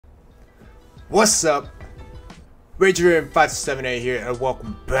What's up? Rager578 here, and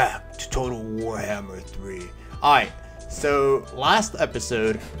welcome back to Total Warhammer 3. Alright, so last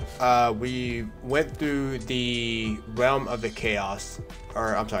episode, we went through the realm of the chaos,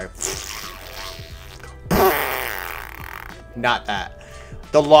 or I'm sorry, not that,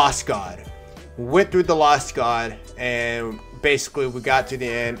 the Lost God. Went through the Lost God, and basically we got to the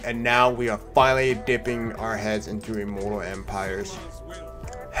end, and now we are finally dipping our heads into immortal empires.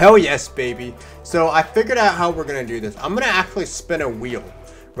 Hell yes, baby. So I figured out how we're gonna do this. I'm gonna actually spin a wheel,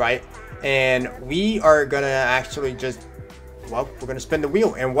 right? And we are gonna actually just, well, we're gonna spin the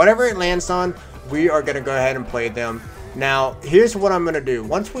wheel, and whatever it lands on, we are gonna go ahead and play them. Now, here's what I'm gonna do.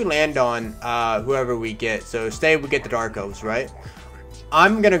 Once we land on whoever we get, so say we get the Dark Elves, right?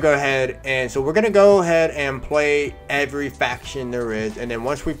 I'm gonna go ahead and so we're gonna go ahead and play every faction there is, and then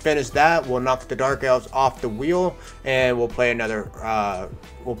once we finish that, we'll knock the Dark Elves off the wheel and we'll play another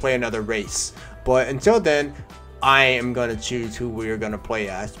race. But until then, I am gonna choose who we're gonna play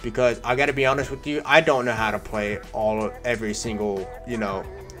as, because I gotta be honest with you, I don't know how to play every single, you know,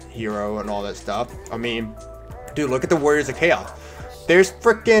 hero and all that stuff. I mean, dude, look at the Warriors of Chaos. There's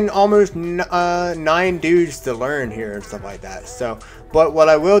freaking almost 9 dudes to learn here and stuff like that. So, but what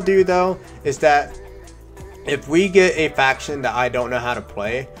I will do though is that if we get a faction that I don't know how to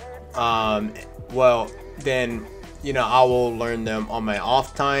play, well, then, you know, I will learn them on my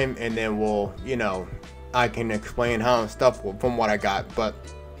off time, and then we'll, you know, I can explain how stuff from what I got. But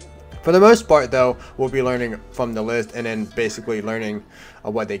for the most part though, we'll be learning from the list and then basically learning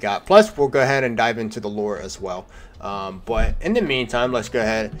what they got. Plus, we'll go ahead and dive into the lore as well. But in the meantime, let's go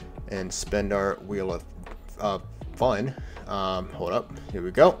ahead and spin our wheel of fun. Hold up, here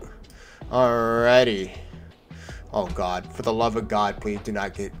we go. Alrighty. Oh God, for the love of God, please do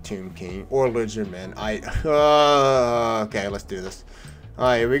not get Tomb King or Lizardman. Okay, let's do this.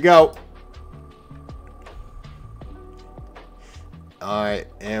 Alright, here we go. Alright,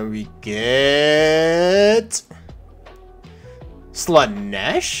 and we get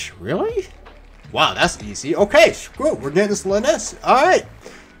Slaanesh? Really? Wow, that's easy. Okay, screw it. We're getting Slaanesh. Alright.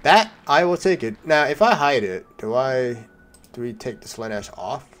 That, I will take it. Now, if I hide it, do we take the Slaanesh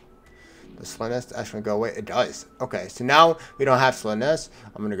off? The Slaanesh actually go away? It does. Okay, so now we don't have Slaanesh.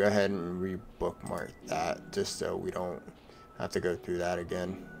 I'm going to go ahead and re-bookmark that, just so we don't have to go through that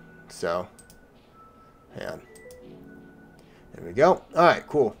again. So, hang on. There we go. Alright,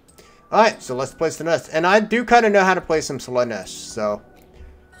 cool. Alright, so let's play Slaanesh. And I do kind of know how to play some Slaanesh, so.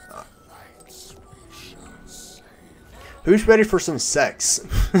 Who's ready for some sex?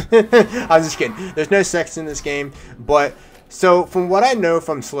 I'm just kidding. There's no sex in this game. But, so from what I know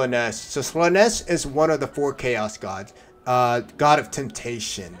from Slaanesh, so Slaanesh is one of the 4 chaos gods. God of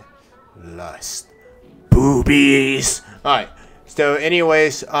temptation, lust, boobies. Alright. So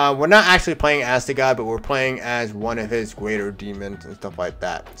anyways, we're not actually playing as the god, but we're playing as one of his greater demons and stuff like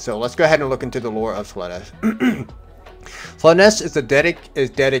that. So let's go ahead and look into the lore of Slaanesh. Slaanesh is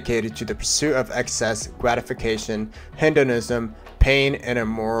dedicated to the pursuit of excess gratification, hedonism, pain, and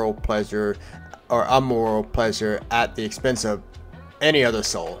immoral pleasure or immoral pleasure at the expense of any other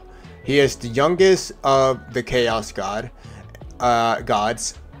soul. He is the youngest of the chaos gods.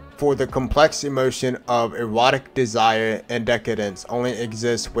 For the complex emotion of erotic desire and decadence only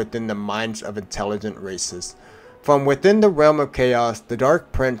exists within the minds of intelligent races. From within the realm of chaos, the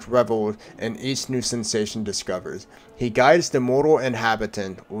Dark Prince revels in each new sensation discovers. He guides the mortal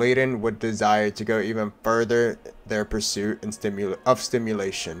inhabitant, laden with desire to go even further their pursuit of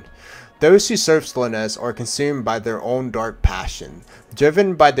stimulation. Those who serve Slaanesh are consumed by their own dark passion,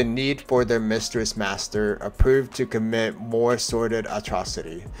 driven by the need for their mistress master, approved to commit more sordid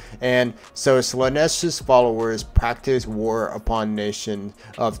atrocity. And so Slaanesh's followers practice war upon nations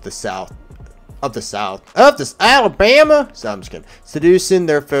of Alabama. So I'm just kidding. Seducing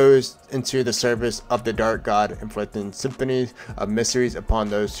their foes into the service of the dark god, inflicting symphonies of miseries upon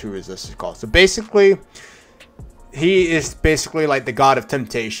those who resist his call. So basically, he is basically like the god of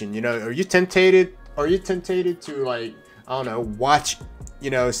temptation. You know, are you tempted to, like, I don't know, watch, you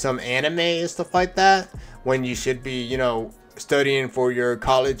know, some anime and stuff like that when you should be, you know, studying for your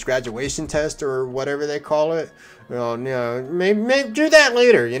college graduation test or whatever they call it? Well, you know, maybe do that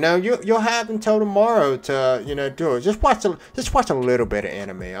later. You know, you'll have until tomorrow to, you know, do it. Just watch a little bit of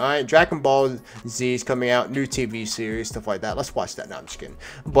anime. All right, Dragon Ball Z is coming out, new TV series, stuff like that. Let's watch that. No, I'm just kidding.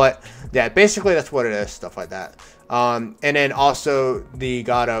 But yeah, basically that's what it is, stuff like that. And then also the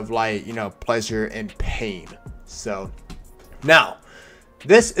god of, like, you know, pleasure and pain. So now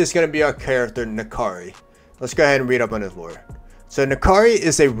this is gonna be our character Nakari. Let's go ahead and read up on his lore. So Nakari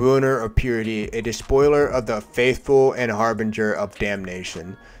is a ruiner of purity, a despoiler of the faithful and harbinger of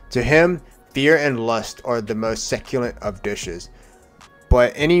damnation. To him, Fear and lust are the most succulent of dishes,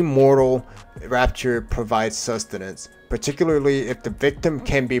 but any mortal rapture provides sustenance, particularly if the victim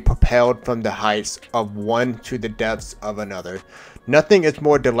can be propelled from the heights of one to the depths of another. Nothing is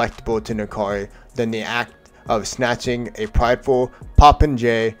more delectable to Nakari than the act of snatching a prideful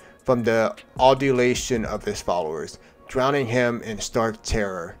popinjay from the adulation of his followers, drowning him in stark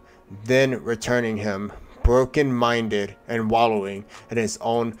terror, then returning him broken-minded and wallowing in his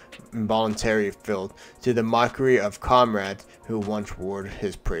own involuntary filth to the mockery of comrades who once roared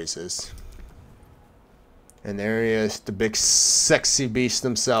his praises. And there he is, the big sexy beast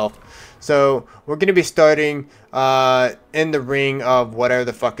himself. So we're going to be starting in the ring of whatever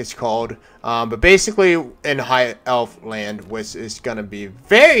the fuck it's called. But basically in High Elf land, which is going to be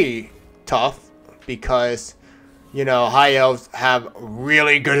very tough because, you know, High Elves have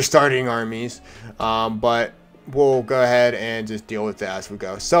really good starting armies. But we'll go ahead and just deal with that as we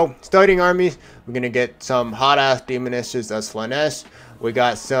go. So starting armies, we're going to get some hot-ass demonishes of Slaanesh. We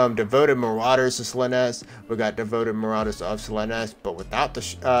got some devoted marauders of Slaanesh. We got devoted marauders of Slaanesh, but without the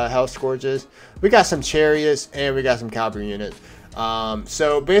Hell Scourges. We got some chariots, and we got some cavalry units.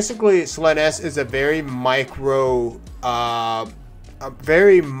 So basically, Slaanesh is a very micro, I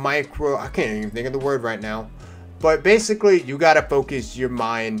can't even think of the word right now. But basically, you got to focus your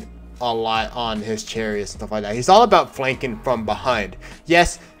mind a lot on his chariots and stuff like that. He's all about flanking from behind.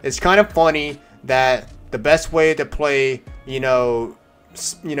 Yes, it's kind of funny that the best way to play,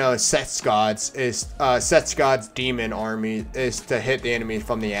 Set's God's demon army is to hit the enemy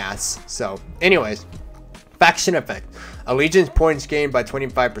from the ass. So, anyways, faction effect. Allegiance points gained by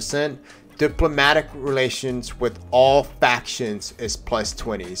 25%. Diplomatic relations with all factions is plus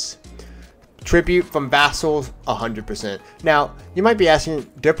 20s. Tribute from vassals 100%. Now, you might be asking,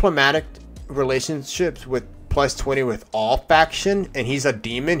 diplomatic relationships with plus 20 with all faction, and he's a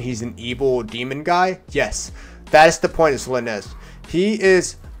demon, he's an evil demon guy? Yes, that is the point of Slaanesh.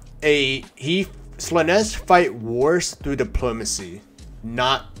 Slaanesh fight wars through diplomacy.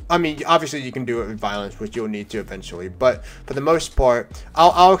 Obviously you can do it with violence, which you'll need to eventually, but for the most part,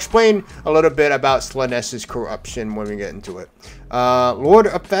 I'll explain a little bit about Slaanesh's corruption when we get into it. Lord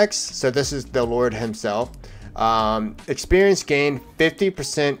effects, so this is the Lord himself. Experience gained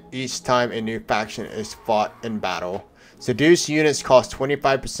 50% each time a new faction is fought in battle. Seduce units cost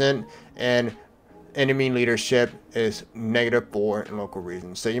 25%, and enemy leadership is -4 in local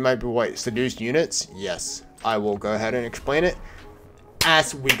regions. So you might be, wait, seduced units? Yes, I will go ahead and explain it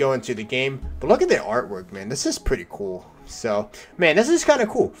as we go into the game. But look at the artwork, man. This is pretty cool. So, man, this is kind of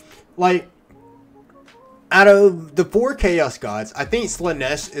cool. Like, out of the 4 Chaos Gods, I think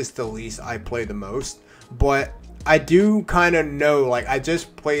Slaanesh is the least I play the most. But I do kind of know, like, I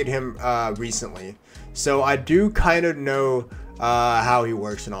just played him recently. So I do kind of know how he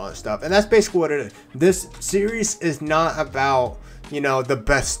works and all that stuff. And that's basically what it is. This series is not about, the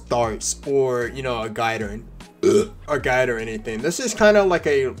best starts or, a guide or anything. This is kind of like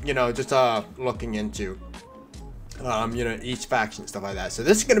a, just looking into, each faction, stuff like that. So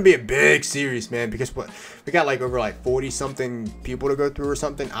this is going to be a big series, man, because we got like over like 40 something people to go through or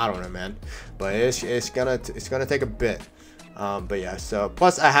something. I don't know, man, but it's gonna take a bit. But yeah, so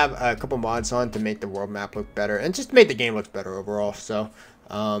plus I have a couple mods on to make the world map look better and just make the game look better overall. So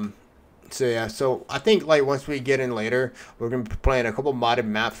yeah, so I think like once we get in later, we're gonna be playing a couple modded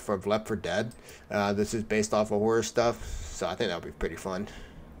maps for Left 4 Dead. This is based off of horror stuff, so I think that'll be pretty fun.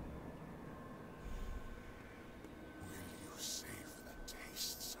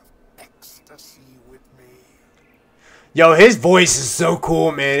 Yo, his voice is so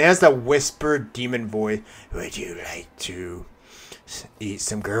cool, man. It has that whispered demon voice. Would you like to eat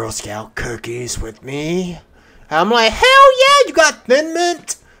some Girl Scout cookies with me? I'm like, hell yeah, you got Thin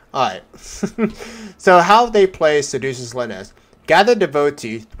Mint? Alright. So how they play Seduces Slaanesh. Gather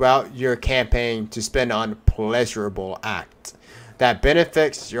devotees throughout your campaign to spend on pleasurable acts that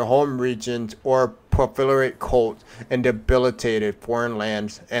benefits your home regions or proliferate cult in debilitated foreign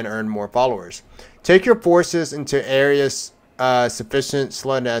lands and earn more followers. Take your forces into areas sufficient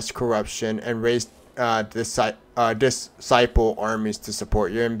Slaanesh corruption and raise disciple armies to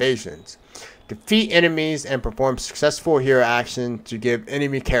support your invasions. Defeat enemies and perform successful hero action to give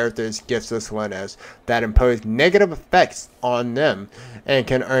enemy characters gifts of Slaanesh that impose negative effects on them and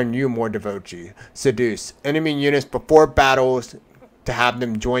can earn you more devotees. Seduce enemy units before battles to have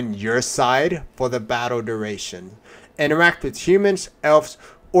them join your side for the battle duration. Interact with humans, elves,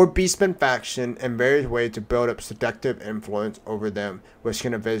 or beastmen faction in various ways to build up seductive influence over them, which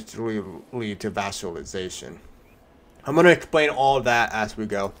can eventually lead to vassalization. I'm going to explain all of that as we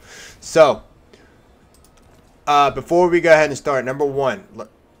go. So, before we go ahead and start, number one,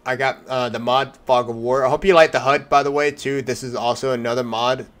 I got the mod Fog of War. I hope you like the HUD, by the way, too. This is also another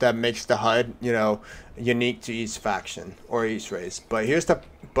mod that makes the HUD, you know, unique to each faction or each race. But here's the,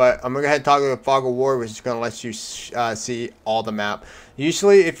 but I'm gonna go ahead and talk about Fog of War, which is gonna let you see all the map.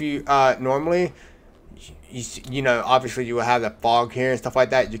 Usually, if you normally, you know, obviously you will have the fog here and stuff like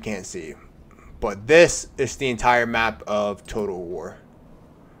that. You can't see, but this is the entire map of Total War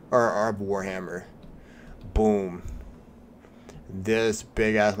or of Warhammer. Boom. This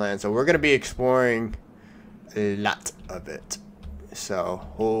big ass land. So we're gonna be exploring a lot of it. So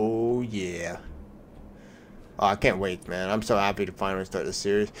oh yeah. Oh, I can't wait, man. I'm so happy to finally start the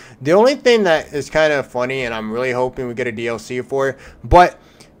series. The only thing that is kind of funny, and I'm really hoping we get a DLC for it, but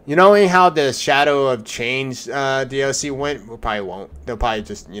you know how the Shadow of Change DLC went? We probably won't. They'll probably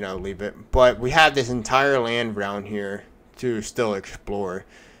just, you know, leave it. But we have this entire land around here to still explore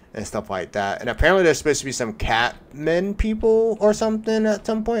and stuff like that. And apparently there's supposed to be some catmen people or something at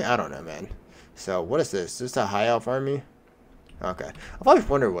some point. I don't know, man. So what is this? Is this a high elf army? Okay. I've always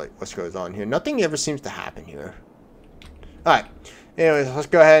wondered what goes on here. Nothing ever seems to happen here. Alright. Anyways, let's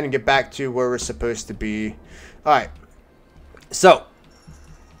go ahead and get back to where we're supposed to be. Alright. So,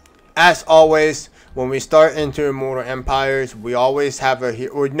 as always, when we start into Immortal Empires, we always have a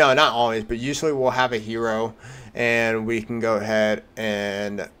hero. Or no, not always, but usually we'll have a hero. And we can go ahead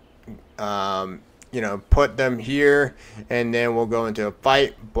and you know, put them here, and then we'll go into a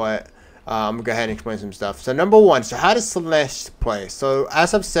fight. But I'm gonna go ahead and explain some stuff. So number one, so how does Slaanesh play? So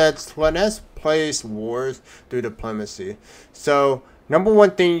as I've said, Slaanesh plays wars through diplomacy. So number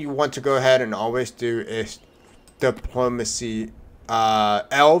one thing you want to go ahead and always do is diplomacy.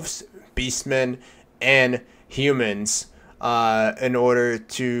 Elves, beastmen, and humans in order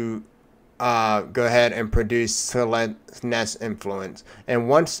to go ahead and produce Slaanesh influence.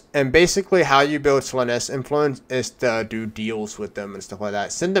 And basically how you build Slaanesh influence is to do deals with them and stuff like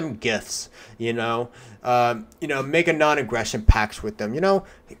that. Send them gifts, you know, make a non-aggression pacts with them, you know,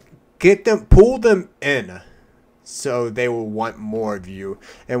 pull them in so they will want more of you.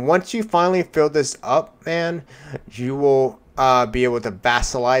 And once you finally fill this up, man, you will be able to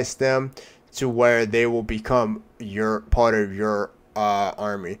vassalize them to where they will become your part of your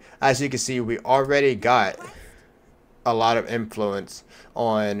army. As you can see, we already got a lot of influence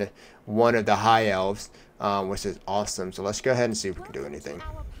on one of the high elves, which is awesome. So let's go ahead and see if we can do anything.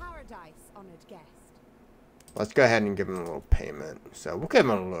 Let's go ahead and give him a little payment. So we'll give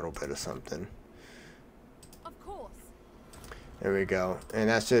him a little bit of something. Of course. There we go. And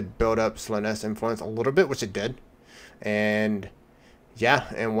that should build up Slaanesh influence a little bit, which it did. And yeah,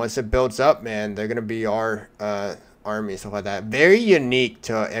 and once it builds up, man, they're gonna be our army, stuff like that. Very unique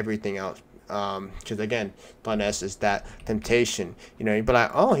to everything else. Because again, Slaanesh is that temptation. You know, you'd be like,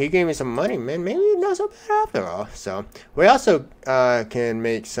 oh, he gave me some money, man. Maybe it's not so bad after all. So we also can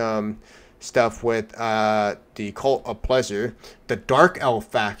make some stuff with the Cult of Pleasure, the Dark Elf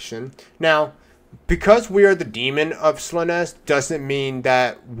faction. Now, because we are the demon of Slaanesh doesn't mean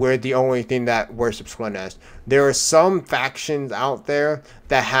that we're the only thing that worships Slaanesh. There are some factions out there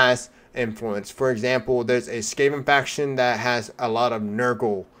that has influence. For example, there's a Skaven faction that has a lot of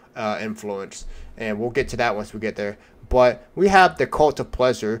Nurgle influence, and we'll get to that once we get there. But we have the Cult of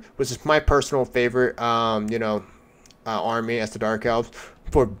Pleasure, which is my personal favorite, army as the Dark Elves,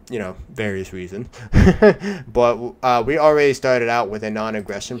 for, you know, various reasons. But we already started out with a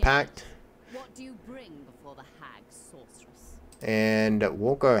non-aggression pact. What do you bring before the hag sorceress? And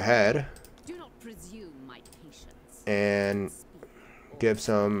we'll go ahead Do not presume my patience. and give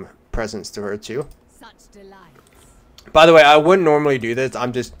some presents to her too. Such delights. By the way, I wouldn't normally do this.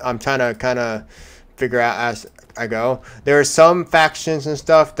 I'm trying to kind of figure out as I go. There are some factions and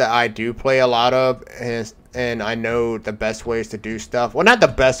stuff that I do play a lot of, and I know the best ways to do stuff. Well, not the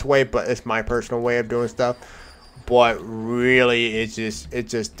best way, but it's my personal way of doing stuff. But really, it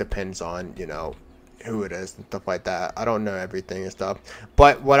just depends on, you know, who it is and stuff like that. I don't know everything and stuff.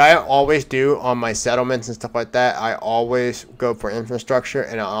 But what I always do on my settlements and stuff like that, I always go for infrastructure,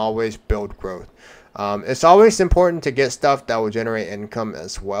 and I always build growth. It's always important to get stuff that will generate income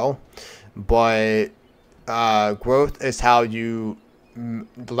as well. But growth is how you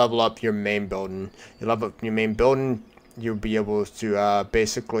level up your main building. You level up your main building, you'll be able to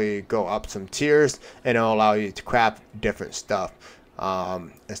basically go up some tiers, and it'll allow you to craft different stuff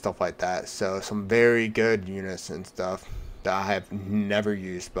and stuff like that. So some very good units and stuff that I have never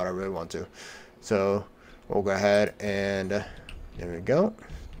used, but I really want to. So we'll go ahead and there we go.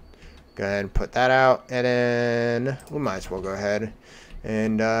 Go ahead and put that out, and then we might as well go ahead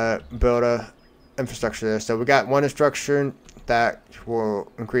and build infrastructure there. So we got one infrastructure that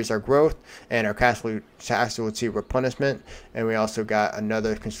will increase our growth and our casualty replenishment, and we also got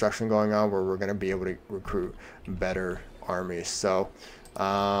another construction going on where we're going to be able to recruit better armies. So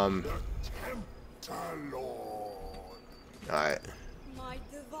alright, My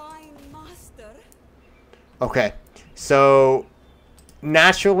divine master. okay, so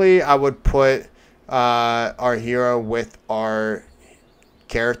naturally I would put our hero with our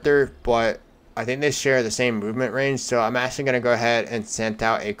character, but I think they share the same movement range, so I'm actually going to go ahead and send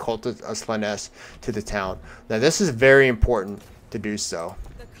out a cultist of Slaanesh to the town. Now this is very important to do so,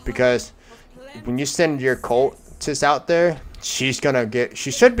 because when you send your cultist out there, she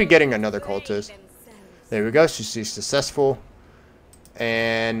should be getting another cultist. There we go, she's successful,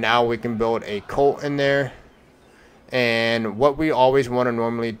 and now we can build a cult in there. And what we always want to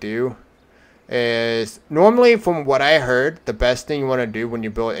normally do is, normally from what I heard, the best thing you want to do when you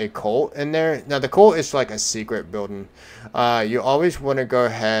build a cult in there, now the cult is like a secret building, you always want to go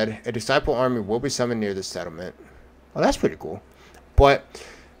ahead, a disciple army will be summoned near the settlement. Oh, that's pretty cool. But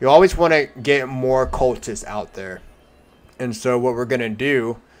you always want to get more cultists out there, and so what we're gonna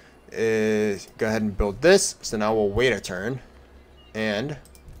do is go ahead and build this. So now we'll wait a turn, and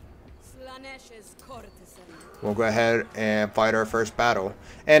we'll go ahead and fight our first battle.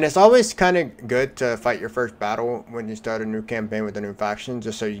 And it's always kind of good to fight your first battle when you start a new campaign with a new faction,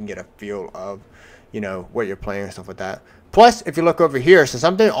 just so you can get a feel of, you know, what you're playing and stuff like that. Plus, if you look over here, so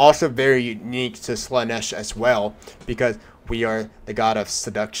something also very unique to Slaanesh as well, because we are the god of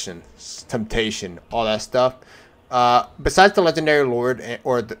seduction, temptation, all that stuff. Besides the legendary lord,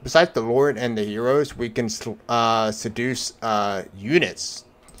 besides the lord and the heroes, we can seduce units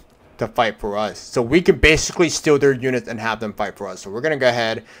to fight for us. So we can basically steal their units and have them fight for us. So we're going to go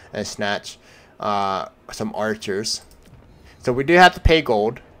ahead and snatch some archers. So we do have to pay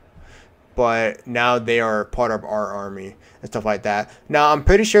gold, but now they are part of our army and stuff like that. Now I'm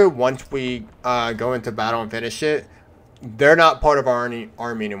pretty sure once we go into battle and finish it, they're not part of our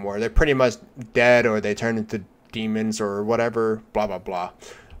army anymore. They're pretty much dead, or they turn into demons or whatever, blah blah blah.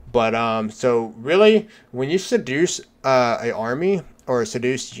 But so really, when you seduce a army or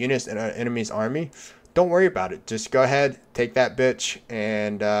seduce units in an enemy's army, don't worry about it. Just go ahead, take that bitch,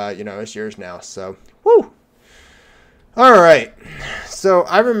 and you know, it's yours now. So woo. All right. So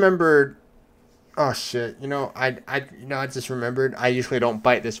I remembered. Oh shit. You know, I just remembered. I usually don't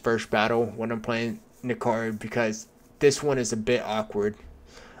fight this first battle when I'm playing Nikari, because this one is a bit awkward.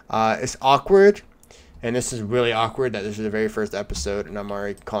 It's awkward. And this is really awkward that this is the very first episode and I'm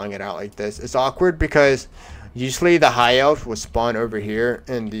already calling it out like this. It's awkward because usually the high elf will spawn over here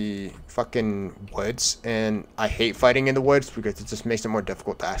in the fucking woods. And I hate fighting in the woods because it just makes it more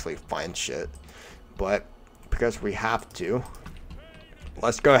difficult to actually find shit. But because we have to,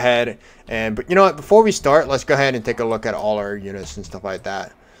 let's go ahead and, but you know what, before we start, let's go ahead and take a look at all our units and stuff like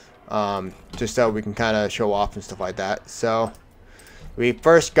that. Just so we can kind of show off and stuff like that. So we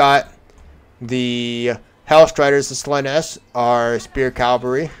first got the Hellstriders of Slaanesh, our Spear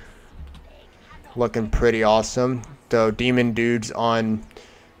Cavalry, looking pretty awesome. So demon dudes on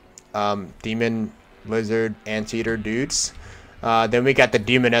demon lizard anteater dudes. Then we got the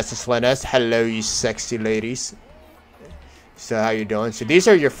Demoness of Slaanesh. Hello, you sexy ladies. So how you doing? So these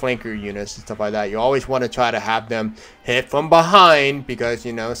are your flanker units and stuff like that. You always want to try to have them hit from behind because,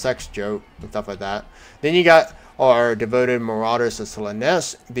 you know, sex joke and stuff like that. Then you got our devoted marauders of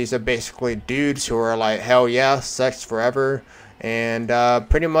Slaanesh. These are basically dudes who are like, hell yeah, sex forever, and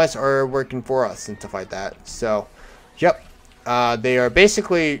pretty much are working for us and stuff like that. So, yep, they are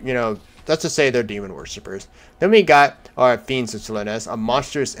basically, you know, let's just say they're demon worshippers. Then we got our fiends of Slaanesh, a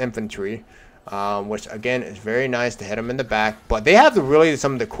monstrous infantry, which again is very nice to hit them in the back. But they have really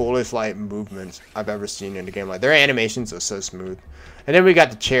some of the coolest like movements I've ever seen in the game. Like their animations are so smooth. And then we got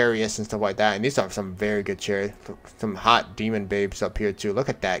the chariots and stuff like that. And these are some very good chariots. Some hot demon babes up here too. Look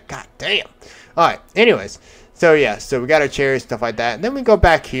at that. God damn. Alright. Anyways. So yeah. So we got our chariots, stuff like that. And then we go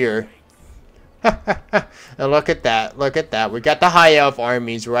back here. And look at that. Look at that. We got the high elf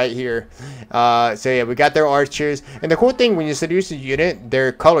armies right here. So yeah. We got their archers. And the cool thing, when you seduce a unit,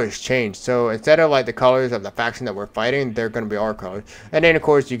 their colors change. So instead of like the colors of the faction that we're fighting, they're going to be our colors. And then of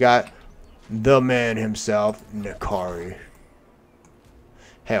course you got the man himself, Nikari.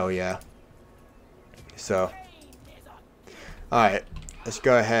 Hell yeah. So, alright, let's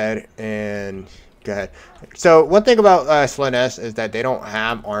go ahead and go ahead. So, one thing about Slaanesh is that they don't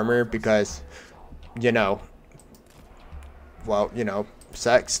have armor because, you know, well, you know,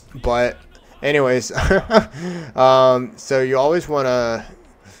 sex. But, anyways, so you always want to,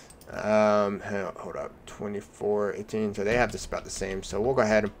 hold up, 24, 18, so they have this about the same. So, we'll go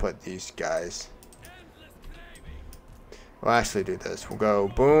ahead and put these guys We'll actually do this. We'll go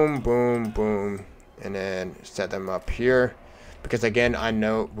boom, boom, boom, and then set them up here. Because again,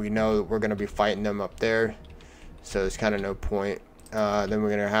 we know that we're going to be fighting them up there. So there's kind of no point. Then we're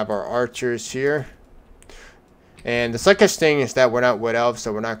going to have our archers here. And the suckish thing is that we're not wood elves,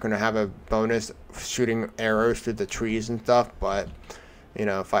 so we're not going to have a bonus shooting arrows through the trees and stuff. But, you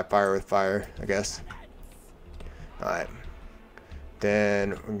know, fight fire with fire, I guess. Alright. Then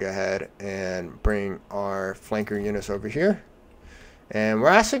we can go ahead and bring our flanker units over here. And we're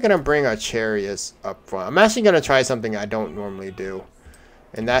actually going to bring our chariots up front. I'm actually going to try something I don't normally do.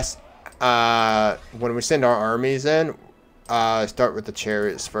 And that's when we send our armies in, start with the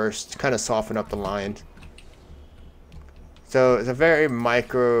chariots first. Kind of soften up the line. So it's a very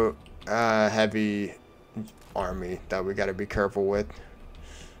micro heavy army that we got to be careful with.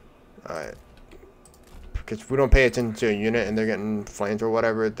 Alright. Because if we don't pay attention to a unit and they're getting flames or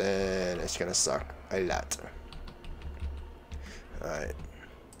whatever, then it's going to suck a lot. Alright.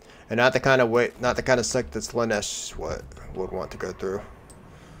 And not the kind of suck that Slaanesh would want to go through.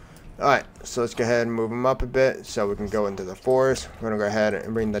 Alright, so let's go ahead and move them up a bit so we can go into the forest. We're going to go ahead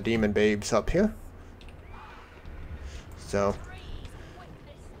and bring the demon babes up here. So,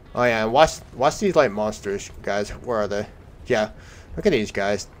 oh yeah, and watch these like monsters, guys. Where are they? Yeah, look at these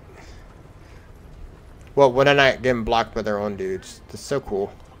guys. Well, when they're not getting blocked by their own dudes, that's so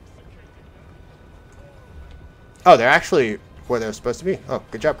cool. Oh, they're actually where they're supposed to be. Oh,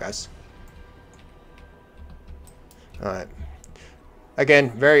 good job, guys. All right.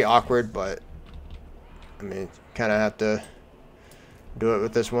 Again, very awkward, but I mean, kind of have to do it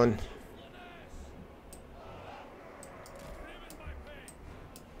with this one.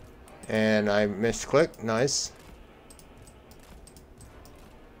 And I misclicked. Nice.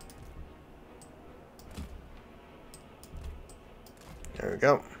 There we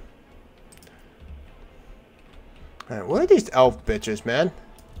go. Alright, what are these elf bitches, man?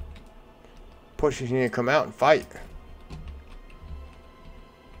 Pushes need to come out and fight.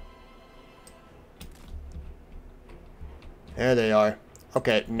 There they are.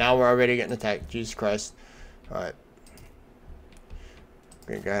 Okay, now we're already getting attacked. Jesus Christ. Alright.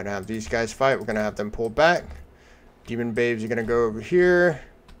 We're gonna have these guys fight. We're gonna have them pull back. Demon babes are gonna go over here.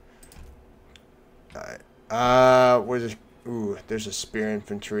 Alright. Where's this? Ooh, there's a spear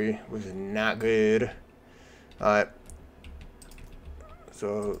infantry, which is not good. Alright.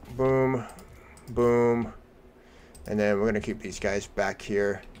 So boom, boom, and then we're gonna keep these guys back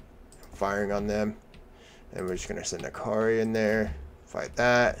here, firing on them. And we're just gonna send a Kari in there, fight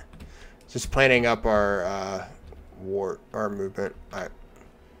that. Just planning up our movement. Alright.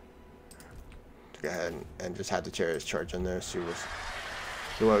 Go ahead and just have the chariots charge in there. See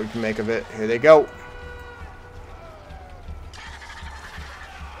what we can make of it. Here they go.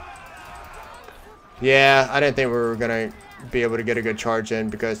 Yeah, I didn't think we were gonna be able to get a good charge in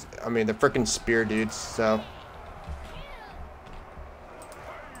because I mean the freaking spear dudes. So,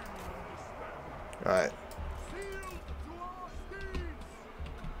 all right.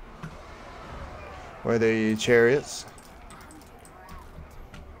 Where are the chariots?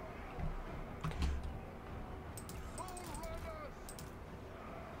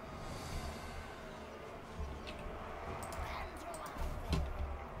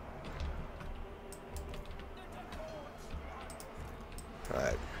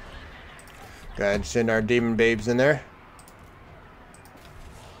 Alright. Go ahead and send our demon babes in there.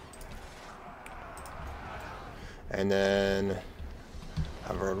 And then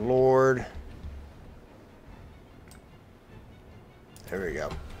have our lord. There we go.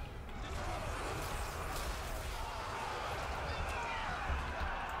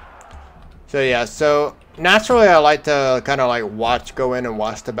 So yeah, so naturally I like to kind of like go in and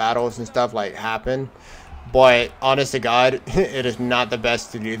watch the battles and stuff like happen. But honest to God, it is not the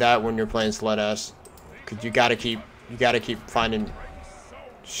best to do that when you're playing Slaanesh, because you gotta keep finding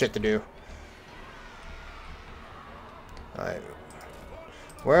shit to do. Alright.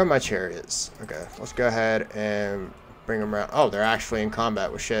 Where are my chariots? Okay, let's go ahead and bring them around. Oh, they're actually in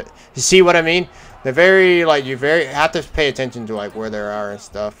combat with shit. You see what I mean? They're very like you have to pay attention to like where they are and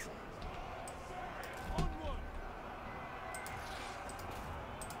stuff.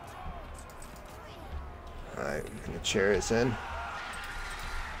 Alright, the chariots in.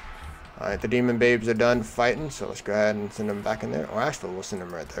 Alright, the demon babes are done fighting, so let's go ahead and send them back in there. Or actually, we'll send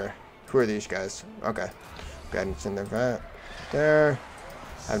them right there. Who are these guys? Okay. Go ahead and send them back there.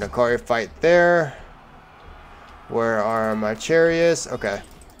 Have the Kari fight there. Where are my chariots? Okay.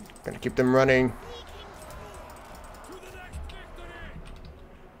 Gonna keep them running.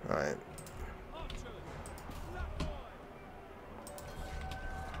 Alright.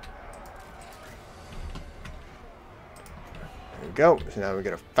 go. So now we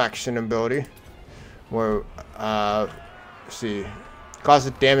get a faction ability where, let's see,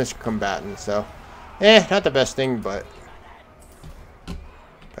 causes damage to combatants. So, not the best thing, but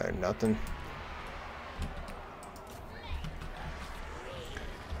better than nothing.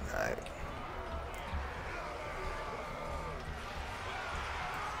 Alright.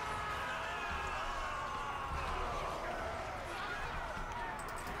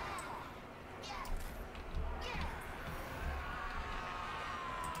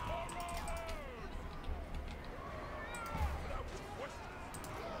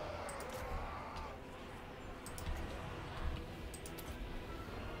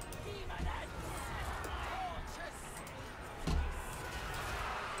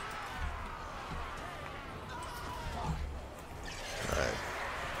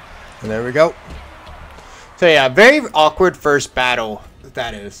 And there we go. So yeah, very awkward first battle,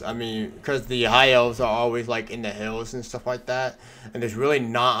 that is. I mean, because the high elves are always like in the hills and stuff like that. And there's really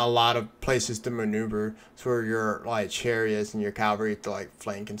not a lot of places to maneuver for your like chariots and your cavalry to like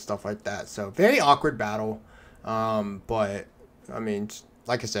flank and stuff like that. So very awkward battle. But I mean,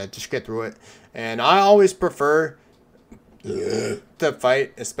 like I said, just get through it. And I always prefer to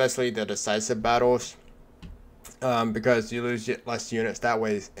fight, especially the decisive battles. Because you lose less units that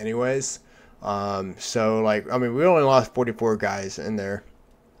way anyways. So like, I mean, we only lost 44 guys in there,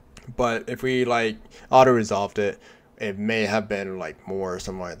 but if we like auto resolved it, it may have been like more or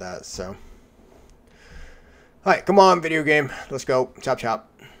something like that. So all right, come on, video game, let's go. Chop chop.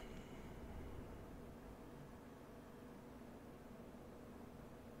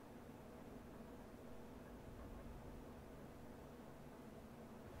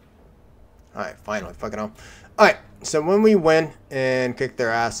 Alright, finally, fucking hell. Alright, so when we win and kick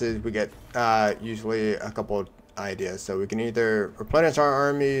their asses, we get usually a couple of ideas. So we can either replenish our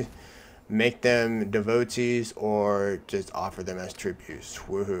army, make them devotees, or just offer them as tributes.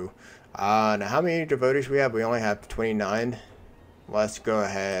 Woohoo. Now how many devotees we have? We only have 29. Let's go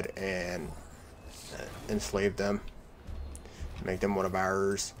ahead and enslave them. Make them one of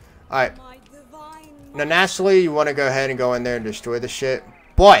ours. Alright. Now naturally, you want to go ahead and go in there and destroy the shit.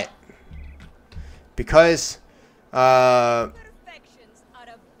 But because okay,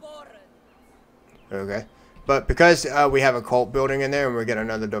 but because we have a cult building in there and we get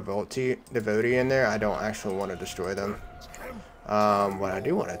another devotee in there, I don't actually want to destroy them. What I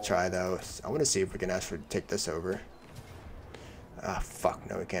do want to try though is I want to see if we can actually take this over. Ah, fuck,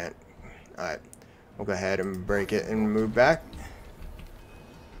 no we can't. Alright, we'll go ahead and break it and move back.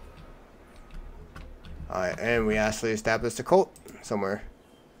 Alright, and we actually established a cult somewhere.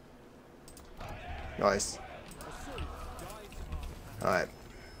 Nice. Alright.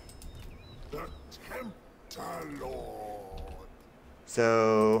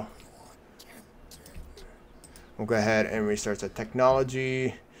 So we'll go ahead and restart the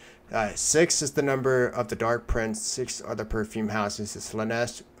technology. 6 is the number of the Dark Prince. 6 are the perfume houses of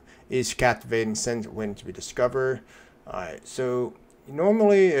Slaanesh. Each captivating scent waiting to be discovered. Alright, so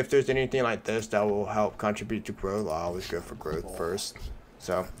normally if there's anything like this that will help contribute to growth, I always go for growth first.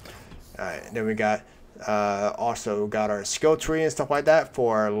 So alright, then we got also got our skill tree and stuff like that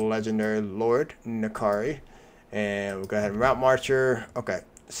for our legendary lord Nakari. And we'll go ahead and route marcher. Okay,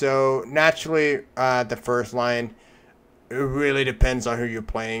 so naturally the first line, it really depends on who you're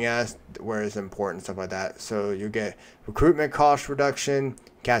playing as, where it's important, stuff like that. So you get recruitment cost reduction,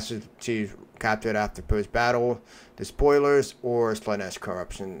 casualties captured after post battle, the spoilers, or Slaanesh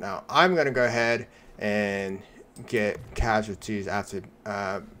corruption. Now I'm gonna go ahead and get casualties after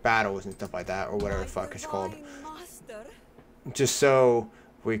battles and stuff like that, or whatever the fuck it's called, just so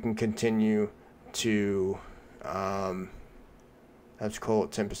we can continue to that's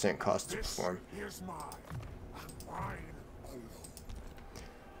called 10% cost to perform,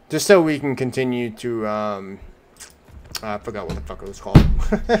 just so we can continue to I forgot what the fuck it was called.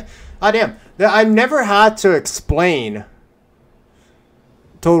 Ah, damn, I never had to explain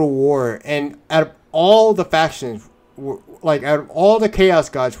Total War, and out of all the factions, like out of all the Chaos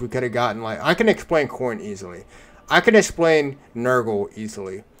Gods we could have gotten, like I can explain Khorne easily, I can explain Nurgle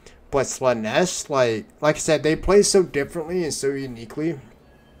easily, but Slaanesh, like I said, they play so differently and so uniquely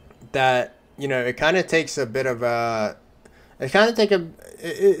that, you know, it kind of takes a bit of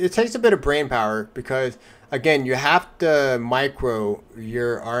it takes a bit of brain power, because again, you have to micro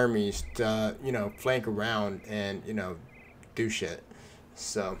your armies to, you know, flank around and, you know, do shit.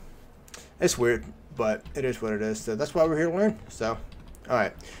 So it's weird, but it is what it is. So that's why we're here to learn. So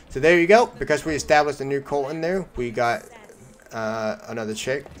alright, so there you go. Because we established a new cult in there, we got another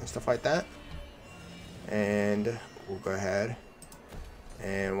chick and stuff like that, and we'll go ahead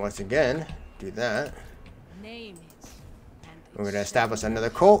and once again do that. Name it, and We're gonna establish another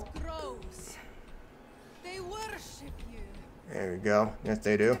cult. Rose. They worship you. There we go. Yes,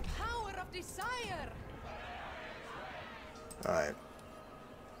 they do. Power of desire. Alright.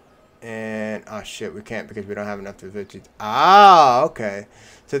 And, oh shit, we can't because we don't have enough devotees. Ah, okay.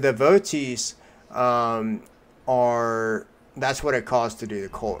 So the devotees are, that's what it costs to do the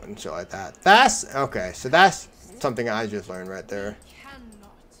cult and shit like that. That's, okay, so that's something I just learned right there.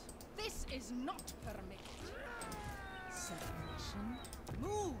 Cannot. This is not permitted. Submission.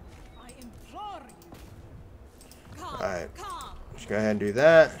 Move. I implore you. Come. Alright. Come. Let's go ahead and do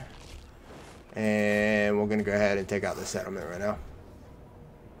that. And we're going to go ahead and take out the settlement right now.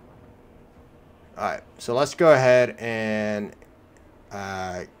 Alright, so let's go ahead and,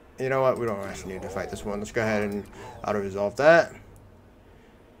 you know what, we don't actually need to fight this one. Let's go ahead and auto-resolve that.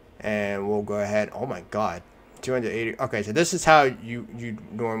 And we'll go ahead, oh my god, 280, okay, so this is how you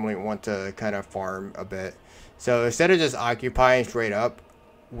normally want to kind of farm a bit. So instead of just occupying straight up,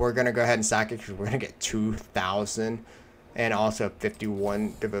 we're going to go ahead and sack it because we're going to get 2,000 and also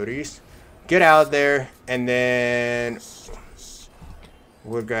 51 devotees. Get out there, and then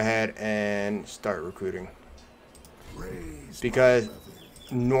we'll go ahead and start recruiting. Because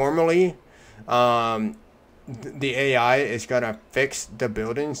normally, the AI is gonna fix the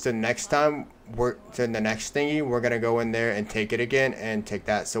buildings. The next time the next thingy, we're gonna go in there and take it again and take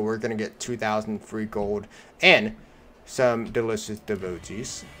that. So we're gonna get 2,000 free gold and some delicious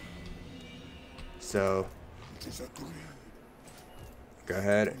devotees. So go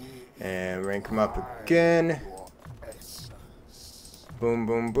ahead and rank them up again. Boom,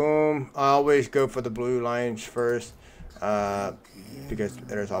 boom, boom. I always go for the blue lines first, because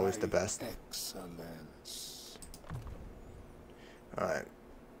there's always the best. Alright.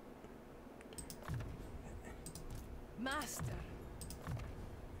 Master.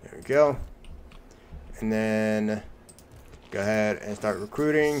 There we go. And then go ahead and start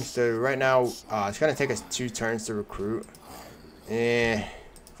recruiting. So right now, it's going to take us 2 turns to recruit.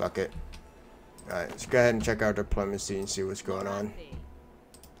 Fuck it. Alright, let's go ahead and check out diplomacy and see what's going on.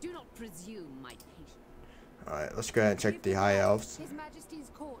 Do not presume my patience. Alright, let's go ahead and check the high elves. His Majesty's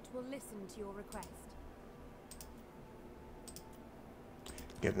court will listen to your request.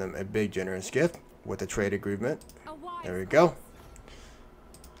 Give them a big generous gift with a trade agreement. A wise There we go.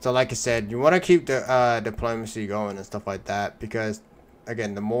 So like I said, you want to keep the diplomacy going and stuff like that, because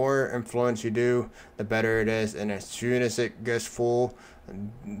again, the more influence you do, the better it is, and as soon as it gets full,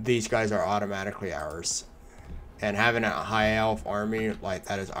 these guys are automatically ours. And having a high elf army like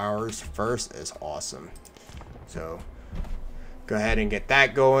that is ours first is awesome. So go ahead and get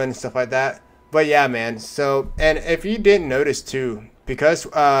that going, stuff like that. But yeah, man, so, and if you didn't notice too, because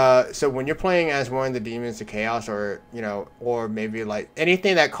so when you're playing as one of the demons of chaos, or you know, or maybe like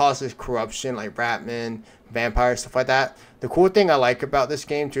anything that causes corruption like Ratman, vampires, stuff like that, the cool thing I like about this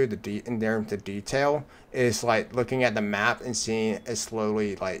game too, in terms of detail, is like looking at the map and seeing it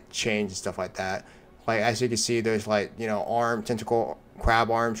slowly like change and stuff like that. Like as you can see, there's like, you know, tentacle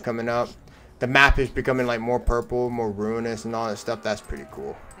crab arms coming up. The map is becoming like more purple, more ruinous and all that stuff. That's pretty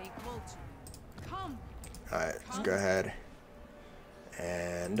cool. Alright, let's go ahead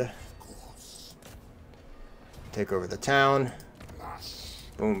and take over the town.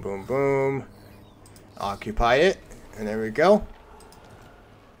 Boom, boom, boom. Occupy it. And there we go.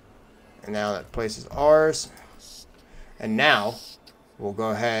 And now that place is ours. And now we'll go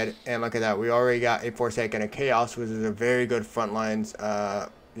ahead and look at that. We already got a Forsaken and a Chaos, which is a very good front lines,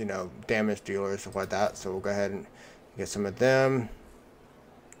 you know, damage dealer, stuff like that. So we'll go ahead and get some of them.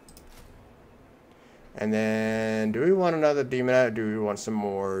 And then, do we want another demon out, or do we want some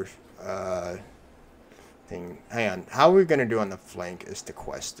more thing? Hang on. How are we going to do on the flank is the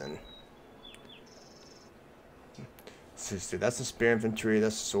question. So that's a spear infantry,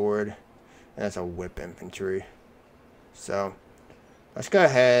 that's a sword, and that's a whip infantry. So let's go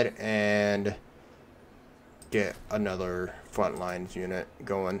ahead and get another front lines unit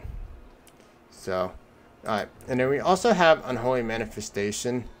going. So, alright. And then we also have Unholy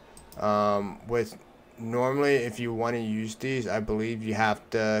Manifestation, with normally if you want to use these, I believe you have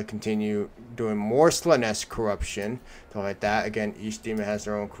to continue doing more Slaanesh corruption, stuff like that. Again, each demon has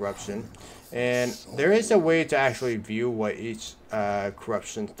their own corruption, and there is a way to actually view what each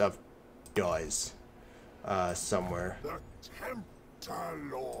corruption stuff does somewhere.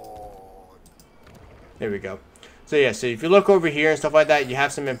 There we go. So yeah, so if you look over here and stuff like that, you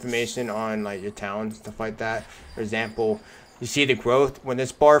have some information on like your town, stuff like that. For example, you see the growth. When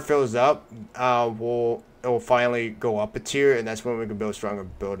this bar fills up, it will finally go up a tier, and that's when we can build stronger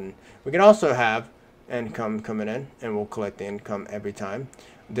building. We can also have income coming in, and we'll collect the income every time.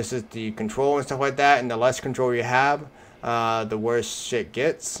 This is the control and stuff like that, and the less control you have, the worse shit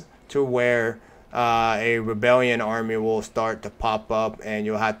gets, to where a rebellion army will start to pop up and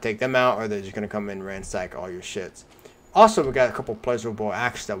you'll have to take them out, or they're just going to come in and ransack all your shits. Also, we got a couple pleasurable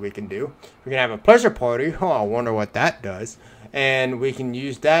acts that we can do. We can have a pleasure party. Oh, I wonder what that does. And we can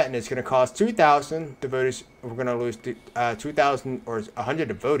use that, and it's going to cost 2,000 devotees. We're going to lose 2,000 or 100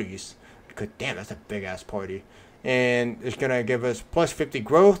 devotees. Because, damn, that's a big-ass party. And it's going to give us plus 50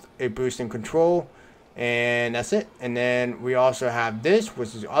 growth, a boost in control, and that's it. And then we also have this,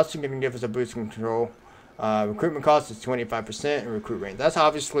 which is also going to give us a boost in control. Recruitment cost is 25%, and recruit range. That's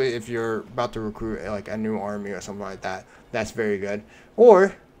obviously if you're about to recruit like a new army or something like that. That's very good.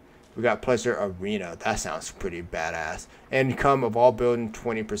 Or we got Pleasure Arena. That sounds pretty badass. Income of all building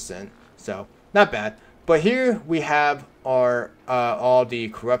 20%. So not bad. But here we have our all the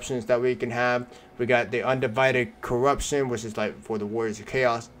corruptions that we can have. We got the Undivided Corruption, which is like for the Warriors of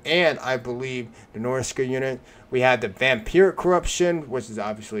Chaos, and I believe the Norska unit. We have the Vampiric Corruption, which is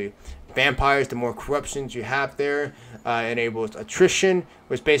obviously vampires. The more corruptions you have there, enables attrition,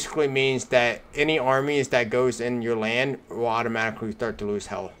 which basically means that any armies that goes in your land will automatically start to lose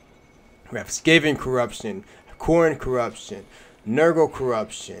health. We have Skaven Corruption, Khorne Corruption, Nurgle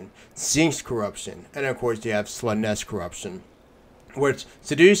Corruption, Zinx Corruption, and of course you have Slaanesh Corruption, which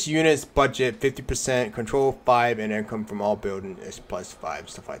seduce units budget 50%, control 5, and income from all building is plus 5,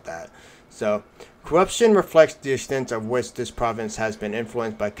 stuff like that. So, corruption reflects the extent of which this province has been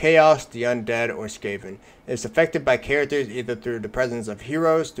influenced by chaos, the undead, or Skaven. It is affected by characters either through the presence of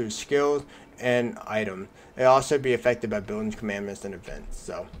heroes, through skills, and items. It also be affected by buildings, commandments, and events.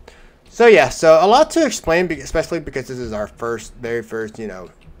 So yeah, so a lot to explain, especially because this is our very first, you know,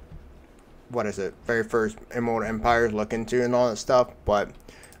 very first Emerald Empire look into and all that stuff. But,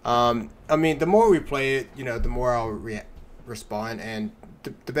 I mean, the more we play it, you know, the more I'll respond, and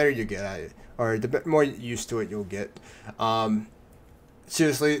the better you get at it, or the more used to it you'll get.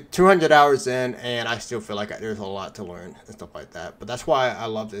 Seriously, 200 hours in, and I still feel like there's a lot to learn and stuff like that. But that's why I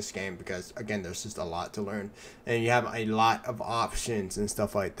love this game, because again, there's just a lot to learn, and you have a lot of options and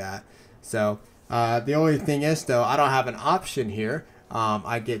stuff like that. So the only thing is, though, I don't have an option here.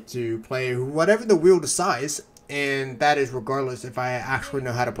 I get to play whatever the wheel decides, and that is regardless if I actually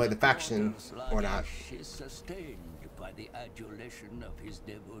know how to play the faction or not. Is sustained by the adulation of his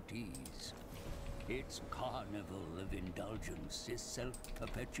devotees. Its carnival of indulgence is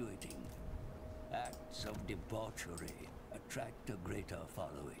self-perpetuating. Acts of debauchery attract a greater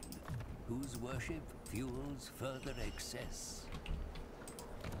following, whose worship fuels further excess.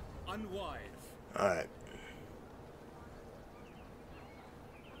 Unwise. Alright.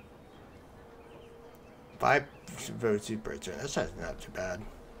 5 votes per turn. That's not too bad.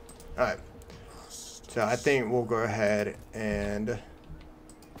 Alright. So I think we'll go ahead and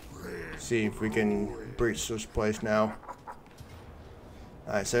see if we can breach this place now.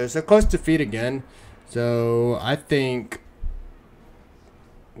 Alright, so it's a close defeat again. So I think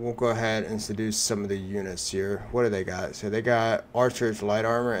we'll go ahead and seduce some of the units here. What do they got? So they got archers, light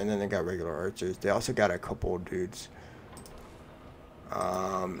armor, and then they got regular archers. They also got a couple of dudes.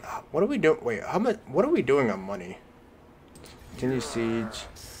 What are we doing? Wait, how much? What are we doing on money? Continue siege.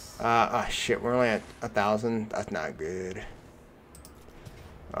 Shit, we're only at 1,000. That's not good.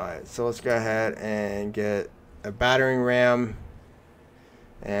 Alright, so let's go ahead and get a battering ram.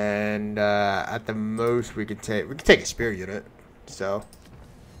 And at the most we could take a spear unit. So,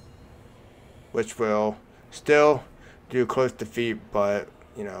 which will still do close defeat, but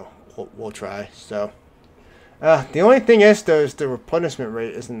you know, we'll try. So the only thing is, though, is the replenishment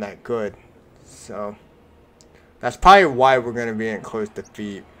rate isn't that good. So that's probably why we're going to be in close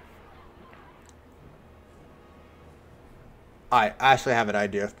defeat. I actually have an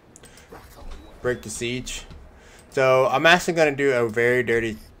idea. Break the siege. So I'm actually going to do a very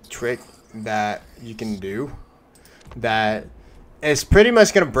dirty trick that you can do. That is pretty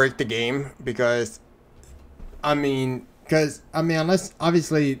much going to break the game, because unless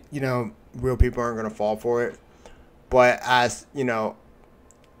obviously, you know, real people aren't going to fall for it. But as, you know,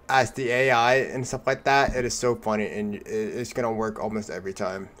 as the AI and stuff like that, it is so funny, and it's going to work almost every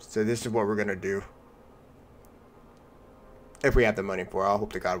time. So this is what we're going to do. If we have the money for it. I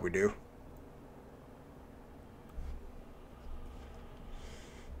hope to God we do.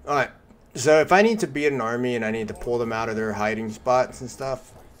 Alright. So if I need to beat an army and I need to pull them out of their hiding spots and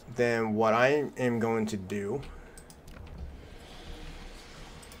stuff, then what I am going to do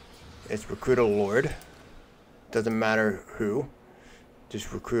is recruit a lord. Doesn't matter who.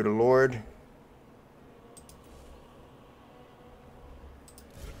 Just recruit a lord.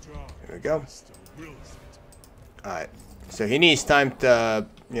 There we go. Alright. So he needs time to,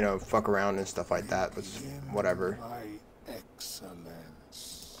 you know, fuck around and stuff like that. But whatever.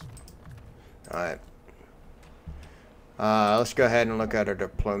 Alright. Let's go ahead and look at our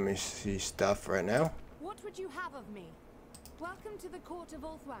diplomacy stuff right now. What would you have of me? Welcome to the court of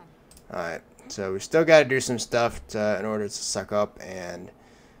Ulthwan. Alright, so we still got to do some stuff in order to suck up and,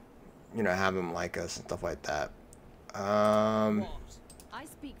 you know, have them like us and stuff like that. I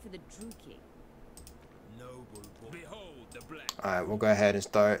speak for the Druki. Alright, we'll go ahead and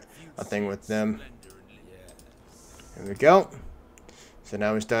start a thing with them. Here we go. So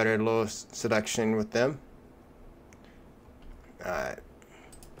now we started a little seduction with them. Alright.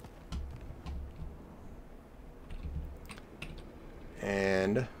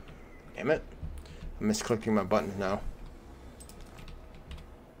 And damn it, I'm misclicking my buttons now.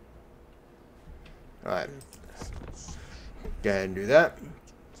 Alright. Go ahead and do that.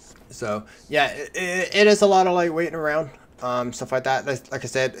 So yeah, it is a lot of like waiting around. Stuff like that. Like I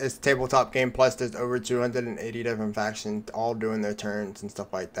said, it's tabletop game, plus there's over 280 different factions all doing their turns and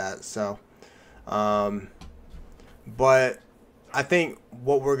stuff like that. So but I think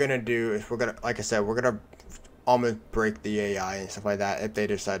what we're gonna do is we're gonna, like I said, we're gonna almost break the AI and stuff like that if they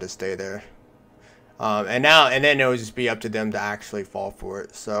decide to stay there. And then it'll just be up to them to actually fall for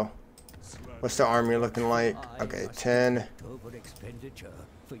it. So what's the army looking like? Okay, 10.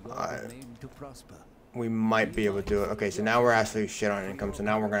 We might be able to do it. Okay, so now we're actually shit on income. So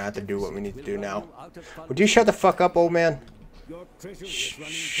now we're gonna have to do what we need to do now. Would you shut the fuck up, old man?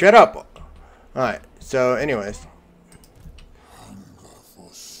 Shut up. Alright, so anyways.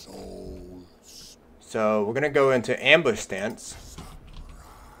 So we're gonna go into ambush stance.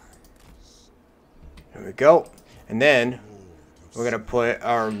 There we go. And then we're gonna put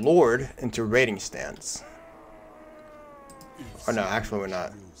our lord into raiding stance. Oh no, actually we're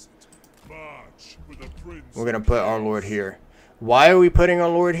not. We're gonna put our lord here. Why are we putting our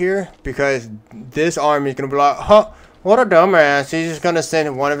lord here? Because this army is gonna be like, huh, what a dumbass. He's just gonna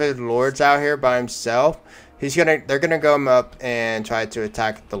send one of his lords out here by himself. They're gonna go up and try to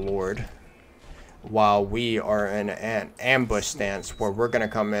attack the lord, while we are in an ambush stance where we're gonna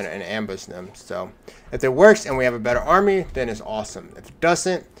come in and ambush them. So if it works and we have a better army, then it's awesome. If it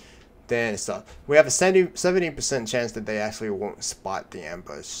doesn't, then it's tough. We have a 70% chance that they actually won't spot the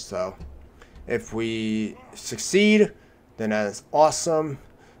ambush. So if we succeed, then that is awesome,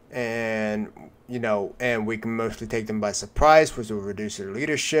 and you know, and we can mostly take them by surprise, which will reduce their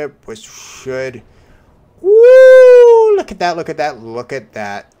leadership, which should, woo, look at that, look at that, look at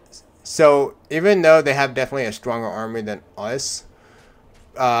that. So even though they have definitely a stronger army than us,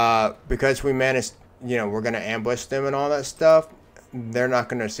 because we managed, you know, we're gonna ambush them and all that stuff, they're not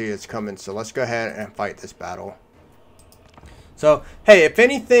gonna see us coming. So let's go ahead and fight this battle. So hey, if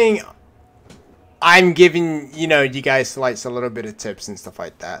anything, I'm giving, you know, you guys like a little bit of tips and stuff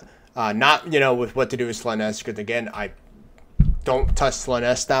like that. Not, you know, with what to do with Slaanesh, because again, I don't touch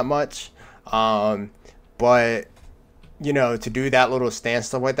Slaanesh that much. But you know, to do that little stance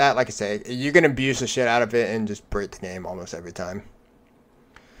stuff like that, like I say, you can abuse the shit out of it and just break the game almost every time.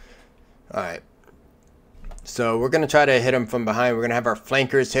 Alright. So we're going to try to hit them from behind. We're going to have our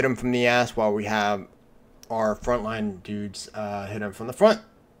flankers hit them from the ass while we have our frontline dudes hit them from the front.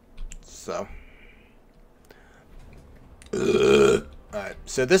 So. Alright,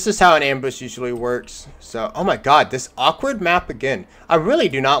 so this is how an ambush usually works. So, oh my god, this awkward map again. I really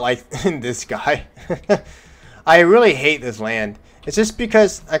do not like this guy. I really hate this land. It's just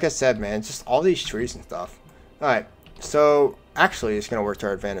because, like I said, man, it's just all these trees and stuff. Alright, so actually it's going to work to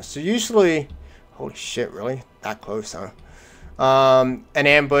our advantage. So usually, holy shit, really? That close, huh? An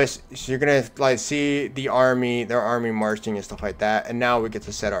ambush, so you're going to like see the army, their army marching and stuff like that. And now we get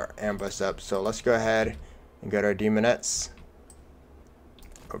to set our ambush up. So let's go ahead and get our demonettes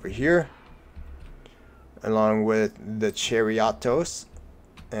over here, along with the chariotos.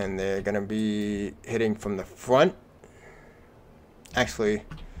 And they're going to be hitting from the front. Actually,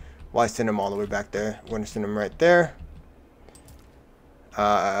 why send them all the way back there? We're going to send them right there.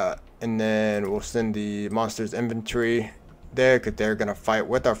 And then we'll send the monsters infantry there, because they're going to fight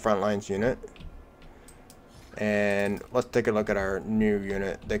with our front lines unit. And let's take a look at our new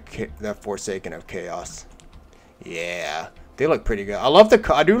unit, the Forsaken of Chaos. Yeah, they look pretty good.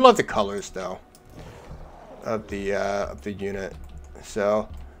 I do love the colors though of the unit. So,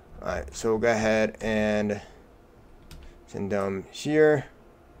 alright, so we'll go ahead and send them here.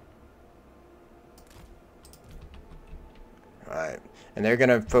 Alright, and they're going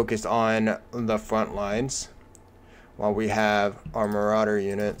to focus on the front lines, while we have our Marauder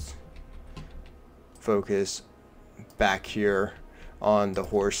units focus back here on the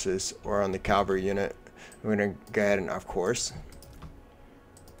horses or on the cavalry unit. We're going to go ahead and, of course,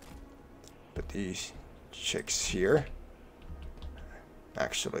 put these chicks here.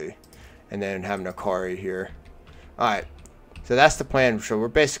 Actually, and then have Nakari here. Alright, so that's the plan. So we're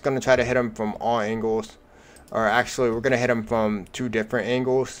basically going to try to hit them from all angles. Or actually, we're going to hit them from 2 different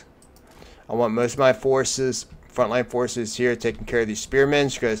angles. I want most of my forces, frontline forces here, taking care of these spearmen,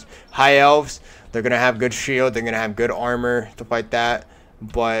 because high elves, they're going to have good shield, they're going to have good armor, stuff like that.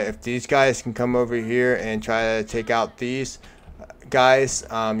 But if these guys can come over here and try to take out these guys,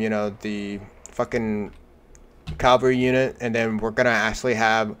 you know, the fucking cavalry unit, and then we're going to actually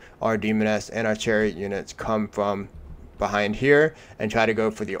have our demoness and our chariot units come from behind here and try to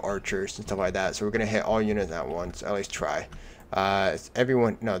go for the archers and stuff like that. So we're going to hit all units at once, at least try. It's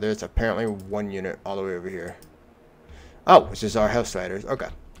everyone. No, there's apparently 1 unit all the way over here. Oh, which is our House Riders. Okay.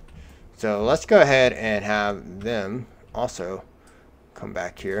 So let's go ahead and have them also come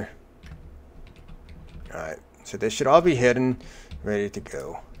back here. Alright. So they should all be hidden, ready to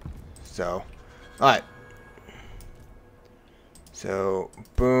go. So, alright. So,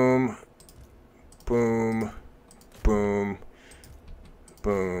 boom, boom, boom,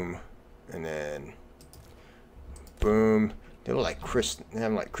 boom, and then boom. They look like they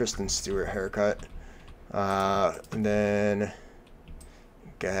have like Kristen Stewart haircut. And then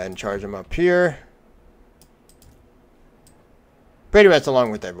go ahead and charge them up here. Pretty much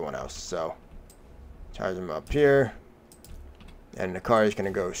along with everyone else. So charge them up here. And the car is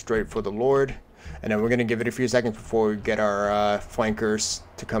going to go straight for the Lord. And then we're going to give it a few seconds before we get our flankers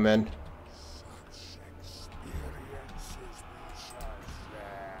to come in.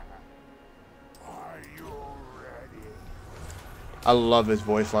 I love his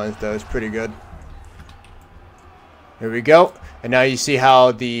voice lines though, it's pretty good. Here we go. And now you see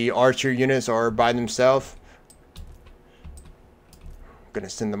how the archer units are by themselves. I'm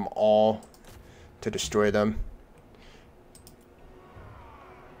gonna send them all to destroy them.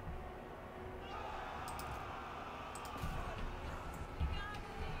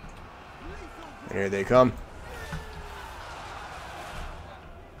 And here they come.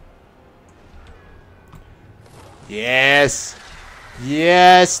 Yes.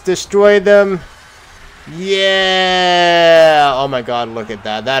 Yes, destroy them. Yeah. Oh my god, look at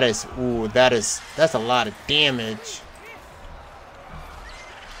that. That is, ooh, that's a lot of damage.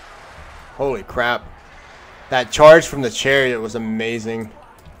 Holy crap. That charge from the chariot was amazing.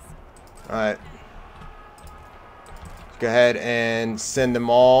 Alright. Go ahead and send them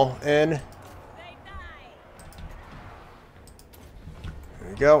all in. There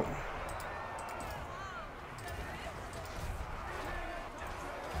we go.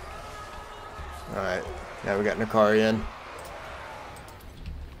 Alright, now we got Nakari in.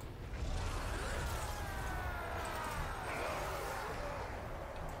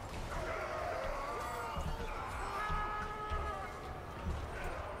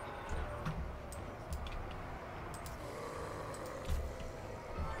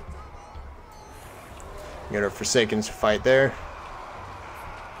 Get our Forsakens to fight there.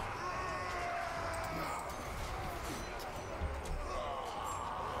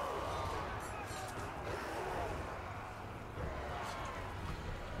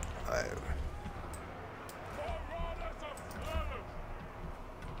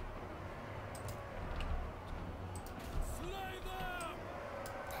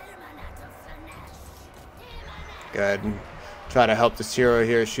 Go ahead and try to help this hero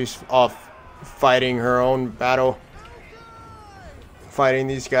here. She's off fighting her own battle. Fighting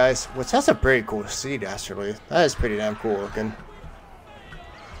these guys. Which, that's a pretty cool seed, actually. That is pretty damn cool looking.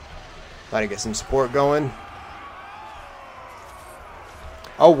 Try to get some support going.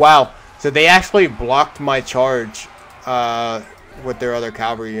 Oh, wow. So they actually blocked my charge with their other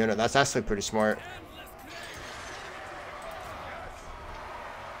cavalry unit. That's actually pretty smart.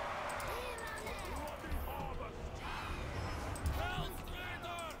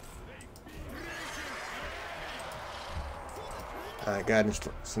 Alright, go ahead and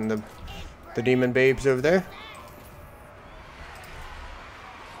send the demon babes over there.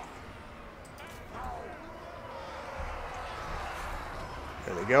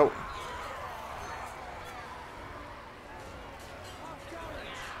 There we go.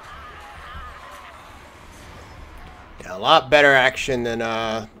 Yeah, a lot better action than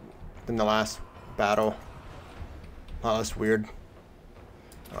the last battle. Oh, that's weird.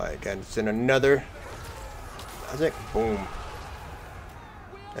 Alright, go ahead and send another. That's it. Boom.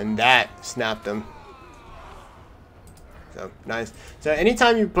 And that snapped them. So, nice. So,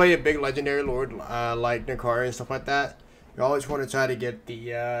 anytime you play a big legendary lord like Nakari and stuff like that, you always want to try to get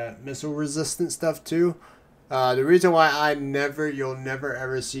the missile resistant stuff too. The reason why you'll never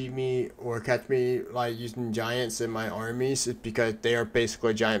ever see me or catch me like using giants in my armies is because they are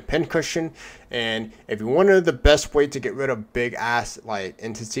basically a giant pincushion. And if you want to know the best way to get rid of big ass like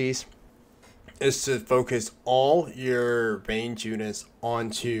entities, is to focus all your range units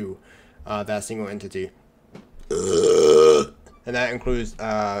onto that single entity. And that includes,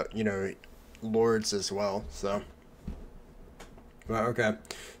 you know, lords as well. So, well, okay.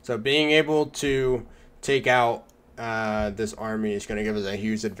 So being able to take out this army is going to give us a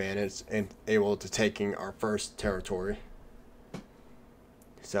huge advantage and able to taking our first territory.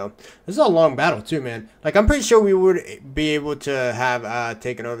 So this is a long battle too, man. Like, I'm pretty sure we would be able to have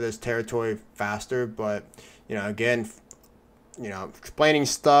taken over this territory faster, but you know, again, you know, explaining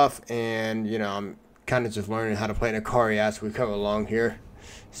stuff, and you know, I'm kind of just learning how to play Nakari as we go along here.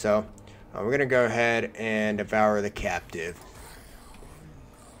 So we're gonna go ahead and devour the captive.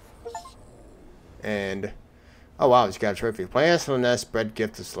 And oh wow, he's got a trophy. Play as Slaanesh, spread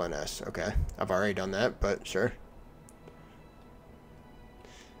gift to Slaanesh. Okay, I've already done that, but sure.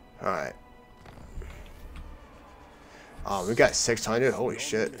 Alright. Oh, we got 600. Holy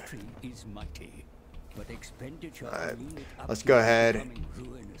shit. Alright. Let's go ahead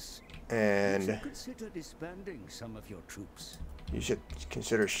and consider disbanding some of your troops. You should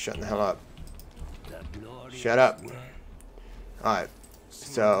consider shutting the hell up. Shut up. Alright.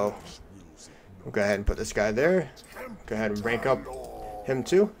 So we'll go ahead and put this guy there. Go ahead and rank up him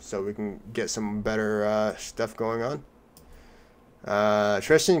too, so we can get some better stuff going on.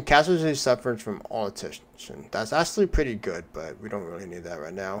 Attrition, casualty suffers from all attrition. That's actually pretty good, but we don't really need that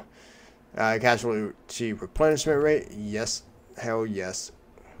right now. Casualty replenishment rate, yes, hell yes.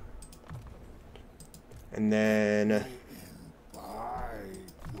 And then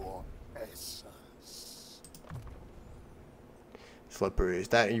slippery. Is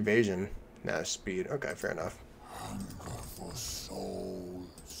that evasion? No, speed. Okay, fair enough.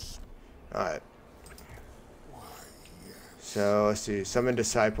 Alright. So let's see, summon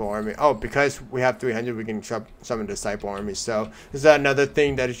disciple army. Oh, because we have 300, we can summon disciple army. So is that another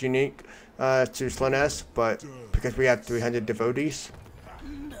thing that is unique to Slaanesh? But because we have 300 devotees,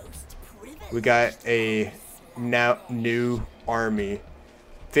 we got a new army,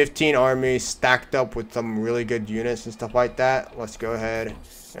 15 armies stacked up with some really good units and stuff like that. Let's go ahead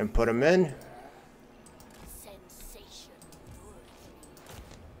and put them in.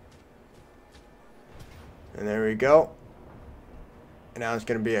 And there we go. And now it's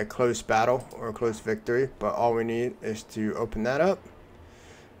going to be a close battle or a close victory, but all we need is to open that up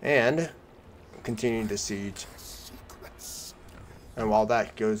and continue the siege. And while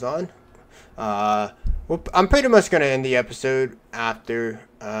that goes on, I'm pretty much going to end the episode after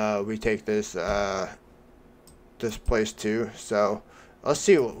we take this this place too. So let's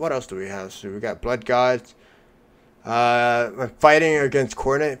see, what else do we have? So we got Blood Gods. Fighting against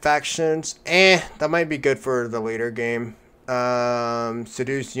coordinate factions. That might be good for the later game.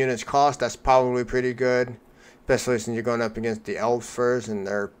 Seduce units cost, that's probably pretty good, especially since you're going up against the elves first and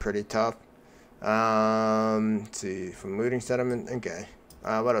they're pretty tough. Let's see, from looting settlement. Okay,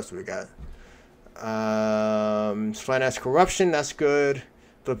 what else do we got? Slaanesh corruption, that's good.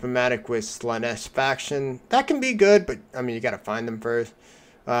 Diplomatic with Slaanesh faction, that can be good, but I mean, you gotta find them first.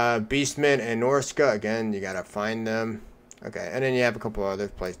 Beastmen and Norska, again, you gotta find them. Okay, and then you have a couple other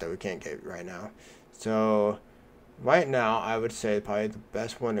places that we can't get right now. So right now, I would say probably the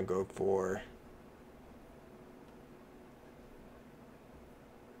best one to go for.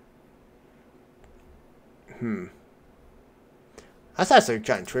 That's actually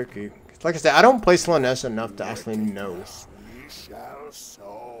kind of tricky. Like I said, I don't play Slaanesh enough to actually know.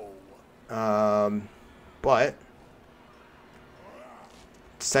 But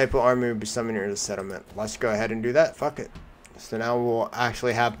disciple army will be summoned near the settlement. Let's go ahead and do that. Fuck it. So now we'll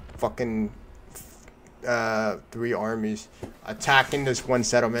actually have fucking 3 armies attacking this one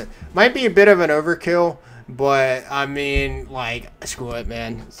settlement. Might be a bit of an overkill, but I mean, like, screw it,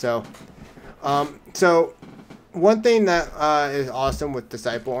 man. So so one thing that is awesome with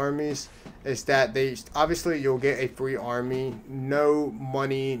disciple armies is that they obviously you'll get a free army, no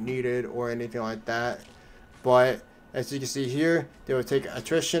money needed or anything like that. But as you can see here, they will take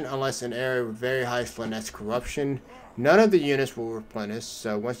attrition unless an area with very high Slaanesh corruption. None of the units will replenish,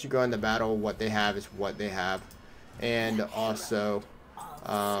 so once you go into battle, what they have is what they have. And also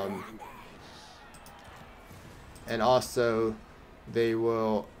they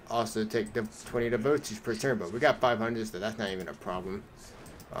will also take the 20 devotees per turn, but we got 500, so that's not even a problem.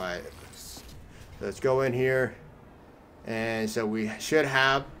 Alright, so let's go in here, and so we should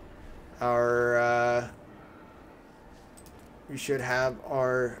have our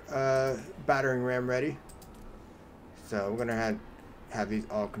battering ram ready. So we're gonna have these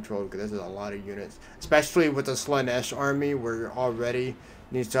all controlled, because this is a lot of units, especially with the Slaanesh army where you're already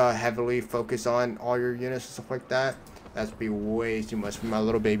needs to heavily focus on all your units and stuff like that. That's be way too much for my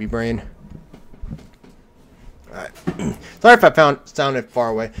little baby brain. Sorry if I sounded far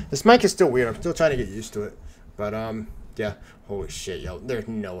away. This mic is still weird. I'm still trying to get used to it. But, yeah. Holy shit, yo. There's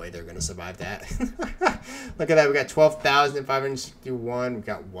no way they're going to survive that. Look at that. We got 12,561. We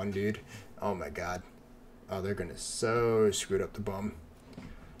got one dude. Oh, my God. Oh, they're going to so screwed up the bum.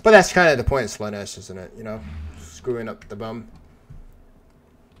 But that's kind of the point of Slaanesh, isn't it? You know? Screwing up the bum.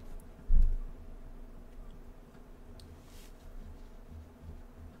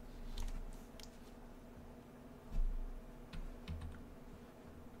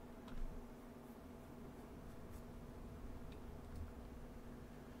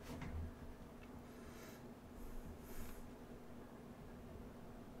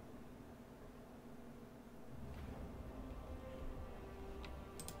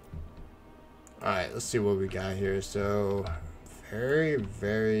 Alright, let's see what we got here. So,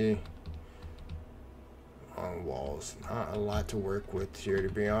 very long walls. Not a lot to work with here, to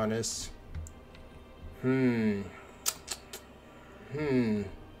be honest. I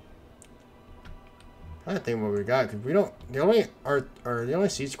think what we got, because we don't, the only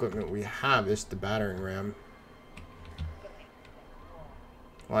siege equipment we have is the battering ram.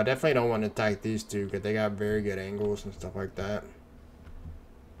 Well, I definitely don't want to attack these two, because they got very good angles and stuff like that.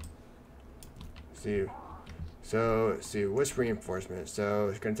 So let's see, what's reinforcement? So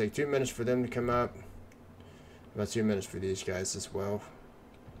it's gonna take 2 minutes for them to come up. About 2 minutes for these guys as well.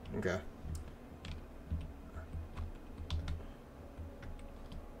 Okay.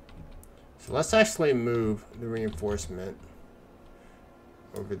 So let's actually move the reinforcement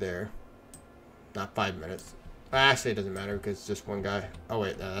over there. Not 5 minutes. Actually, it doesn't matter because it's just one guy. Oh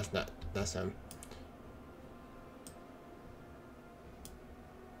wait, no, that's not. That's him.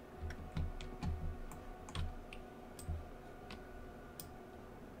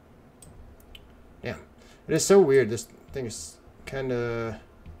 Yeah, it is so weird. This thing is kind of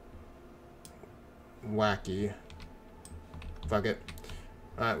wacky. Fuck it.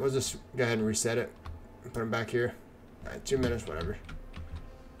 Alright, we'll just go ahead and reset it. Put him back here. Alright, 2 minutes, whatever.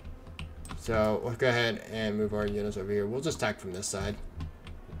 So, let's go ahead and move our units over here. We'll just attack from this side.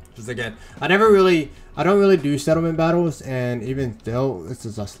 Just again, I don't really do settlement battles, and even still, this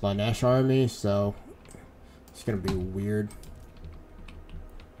is a Slaanesh army, so it's gonna be weird.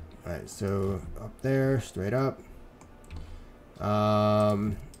 Alright, so up there, straight up.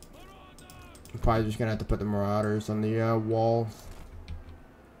 I'm probably just gonna have to put the marauders on the wall.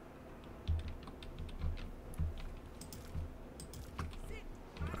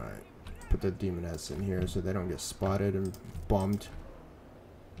 Alright, put the demonettes in here so they don't get spotted and bummed.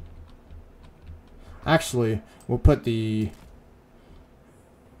 Actually, we'll put the...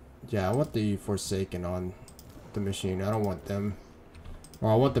 Yeah, I want the Forsaken on the machine. I don't want them...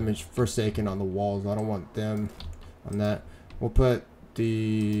 Or I want them Forsaken on the walls. I don't want them on that. We'll put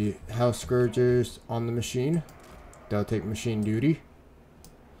the House Scourgers on the machine. They'll take machine duty.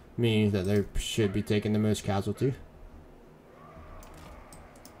 Meaning that they should be taking the most casualty.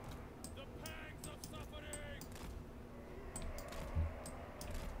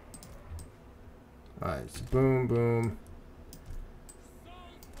 Alright, so boom, boom.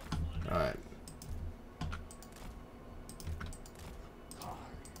 Alright.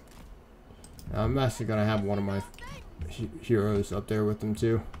 I'm actually gonna have one of my heroes up there with them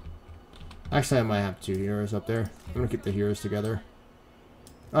too. Actually, I might have 2 heroes up there. I'm gonna keep the heroes together.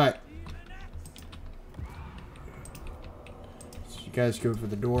 Alright. So you guys go for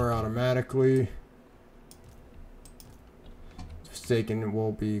the door automatically. Forsaken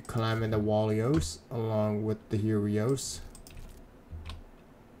will be climbing the Wallios along with the heroes.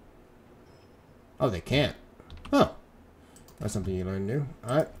 Oh, they can't. Oh. That's something you learn new.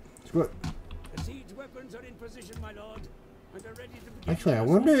 Alright. Let's go. The siege weapons are in position, my lord, and are ready to begin. Actually, I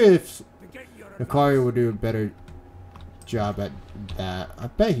wonder if Nikari would do a better job at that. I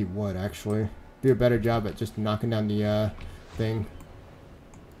bet he would, actually. Do a better job at just knocking down the thing.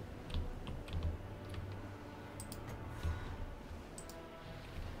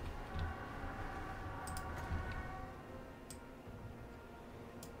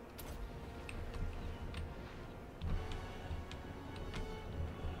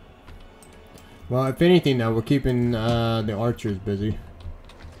 Well, if anything, though, we're keeping the archers busy.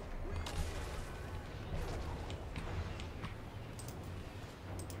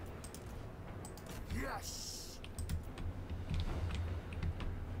 Yes.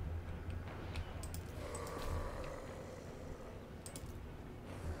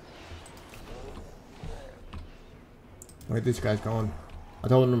 Where'd these guys going? I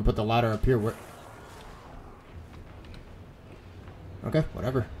told them to put the ladder up here. What? Okay,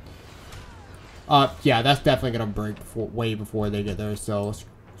 whatever. Yeah, that's definitely gonna break way before they get there. So let's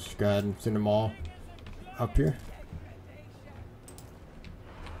just go ahead and send them all up here.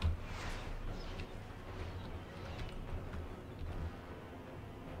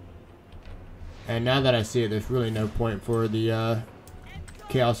 And now that I see it, there's really no point for the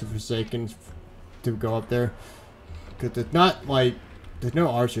Chaos of Forsaken to go up there. Because it's not like, there's no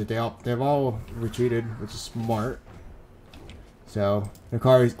archers. They've all retreated, which is smart. So, the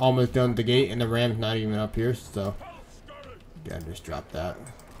car is almost done at the gate, and the ram's not even up here, so gotta just drop that.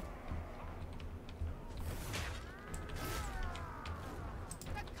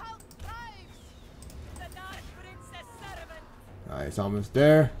 Alright, it's almost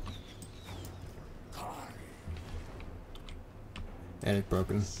there. And it's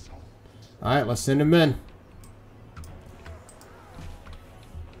broken. Alright, let's send him in.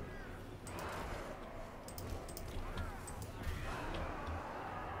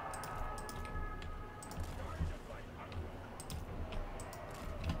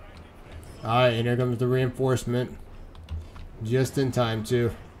 Alright, and here comes the reinforcement. Just in time,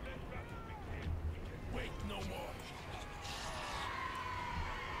 too.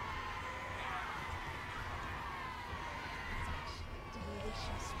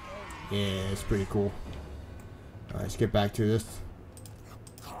 Yeah, it's pretty cool. Alright, let's get back to this.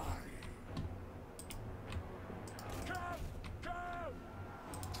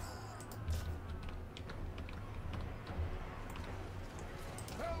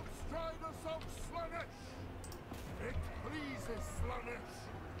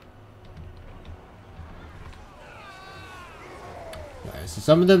 Alright, so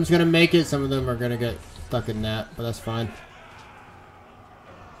some of them's gonna make it, some of them are gonna get stuck in that, but that's fine.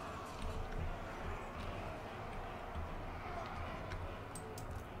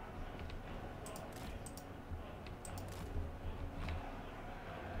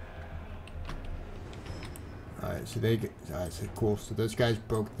 Alright, so they get, alright, so cool. So those guys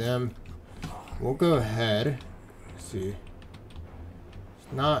broke them. We'll go ahead. Let's see.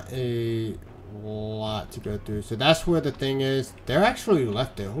 It's not a lot to go through. So that's where the thing is. They're actually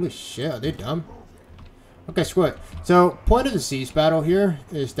left there. Holy shit, are they dumb? Okay, screw it. So, point of the siege battle here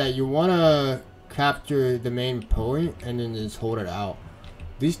is that you want to capture the main point and then just hold it out.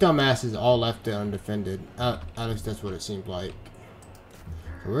 These dumbasses all left it undefended. At least that's what it seemed like.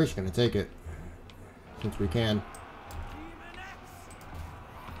 So we're just going to take it. Since we can.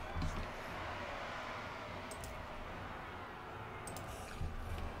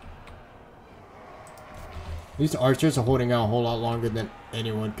 These archers are holding out a whole lot longer than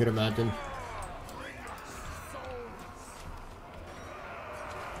anyone could imagine.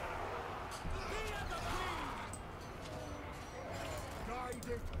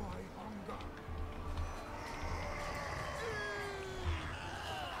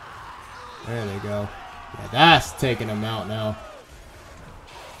 There they go. Yeah, that's taking them out now.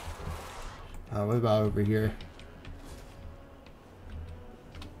 What about over here?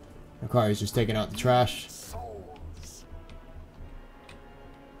 The car is just taking out the trash.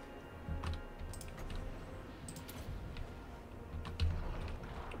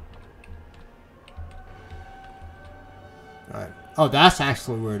 Alright. Oh, that's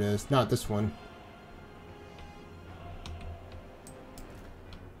actually where it is, not this one.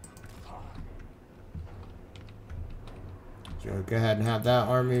 So go ahead and have that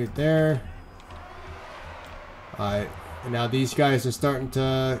army there. Alright, and now these guys are starting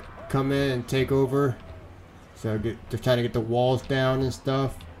to come in and take over. So they're trying to get the walls down and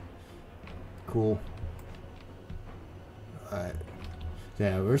stuff. Cool. Alright.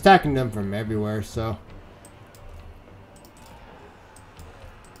 Yeah, we're attacking them from everywhere, so.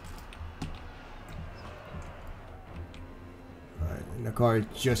 Alright, and the car is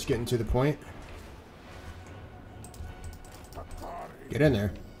just getting to the point. Get in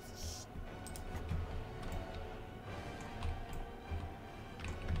there.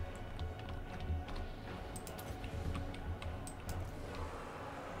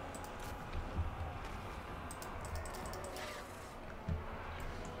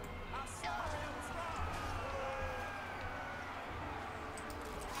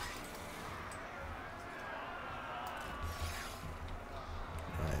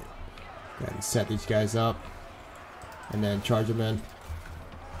 Alright. Go ahead and set these guys up. And then charge them in.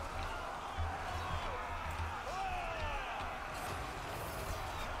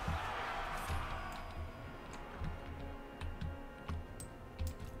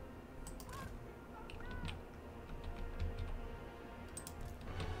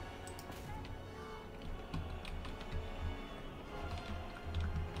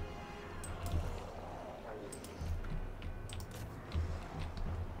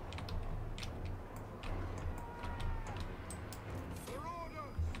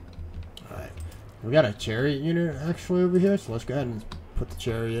 We got a chariot unit actually over here, so let's go ahead and put the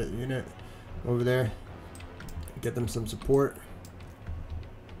chariot unit over there. Get them some support.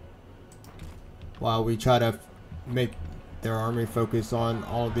 while we try to make their army focus on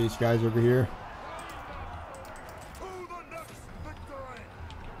all of these guys over here.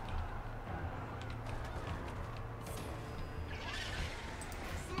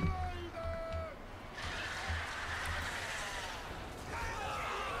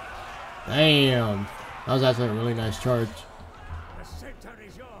 Damn, that was actually a really nice charge. The center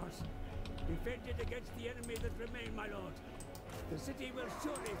is yours. Defend it against the enemy that remain, my lord. The city will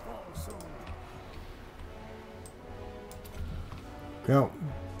surely fall soon. Go.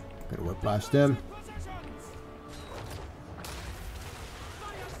 Gotta whiplash them.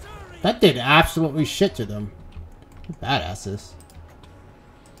 That did absolutely shit to them. Badasses.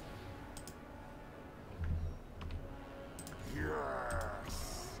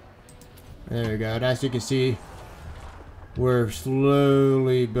 There we go. And as you can see, we're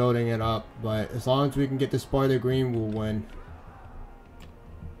slowly building it up. But as long as we can get this part of the green, we'll win.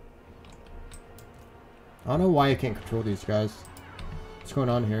 I don't know why I can't control these guys. What's going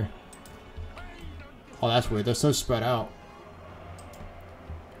on here? Oh, that's weird. They're so spread out.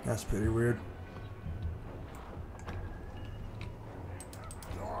 That's pretty weird.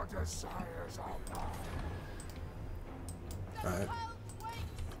 Alright.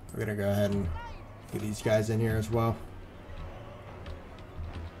 We're gonna go ahead and get these guys in here as well.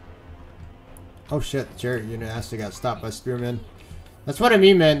 Oh shit, the chariot unit actually got stopped by spearmen. That's what I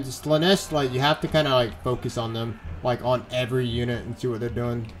mean, man. Slaanesh, like, you have to kind of like focus on them, like on every unit and see what they're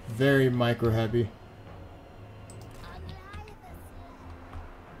doing. Very micro heavy.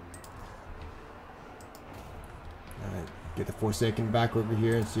 Alright, get the Forsaken back over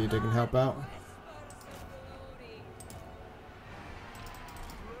here and see if they can help out.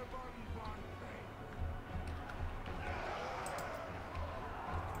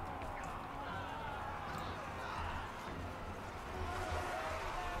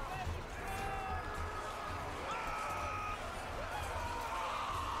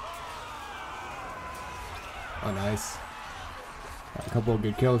 Oh, nice. Got a couple of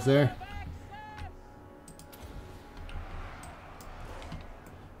good kills there.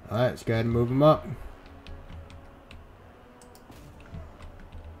 Alright, let's go ahead and move them up.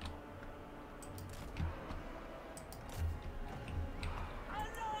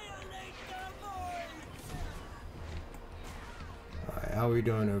 Alright, how are we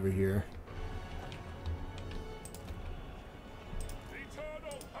doing over here?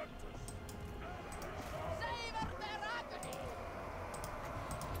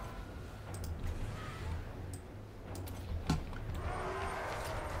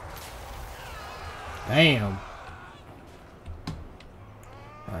 Damn.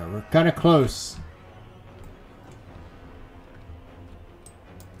 Alright, we're kind of close.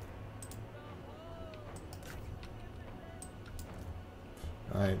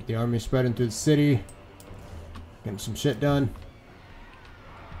 Alright, the army's spreading through the city. Getting some shit done.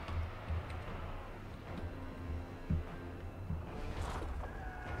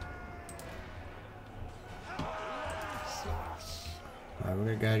 Alright, we're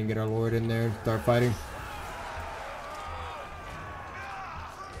gonna go ahead and get our lord in there and start fighting.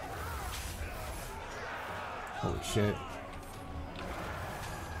 Holy shit.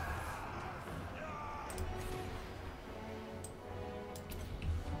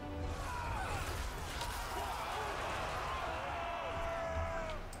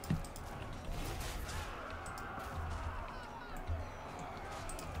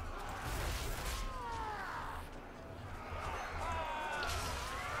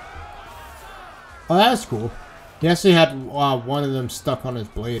 Oh, that's cool. He actually had one of them stuck on his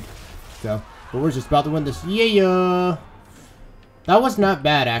blade. So, but we're just about to win this. Yeah. That was not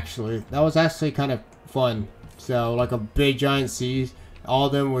bad, actually. That was actually kind of fun. So, like a big giant siege. All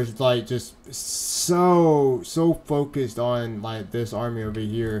of them was like just so focused on like this army over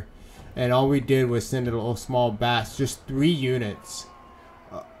here. And all we did was send a little small batch, just 3 units.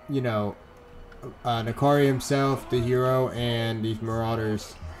 You know, Nakari himself, the hero, and these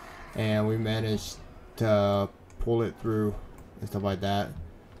marauders. And we managed to pull it through and stuff like that.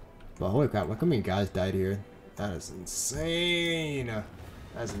 But holy crap, look how many guys died here. That is insane.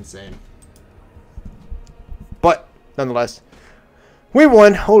 That's insane. But nonetheless, we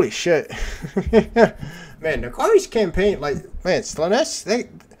won. Holy shit. Man, Nakari's campaign, like, man, Slaanesh,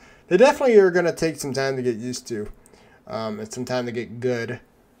 they definitely are gonna take some time to get used to. And some time to get good.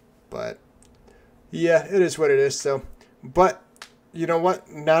 But yeah, it is what it is. So, but you know what?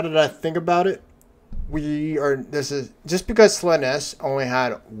 Now that I think about it, this is just because Slaanesh only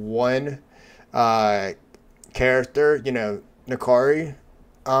had one character, you know, Nakari,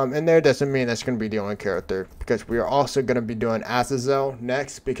 in there doesn't mean that's going to be the only character, because we are also going to be doing Azazel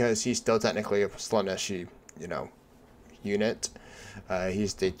next, because he's still technically a Slaanesh, you know, unit.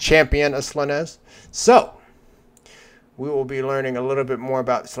 He's the champion of Slaanesh. So we will be learning a little bit more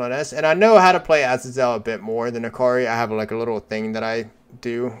about Slaanesh, and I know how to play Azazel a bit more than Akari. I have like a little thing that I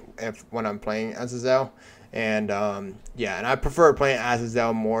do when I'm playing Azazel. And yeah, and I prefer playing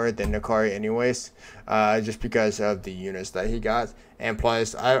Azazel more than Nakari anyways, just because of the units that he got, and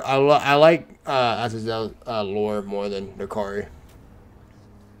plus I like Azazel lore more than Nakari.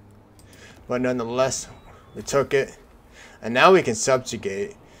 But nonetheless, we took it, and now we can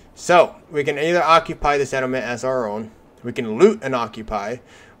subjugate. So we can either occupy the settlement as our own, we can loot and occupy,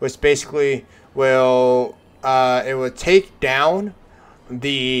 which basically will it will take down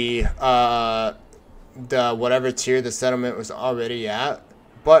the whatever tier the settlement was already at,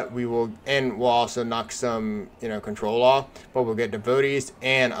 but we'll also knock some, you know, control off, but we'll get devotees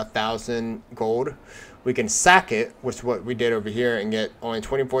and 1,000 gold. We can sack it, which is what we did over here, and get only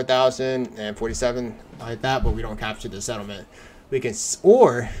 24,000 and 47 like that, but we don't capture the settlement. We can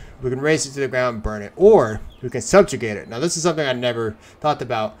raise it to the ground and burn it, or we can subjugate it. Now this is something I never thought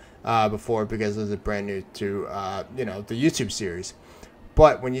about before, because this is brand new to you know, the YouTube series.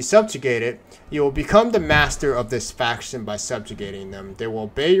 But when you subjugate it, you will become the master of this faction by subjugating them. They will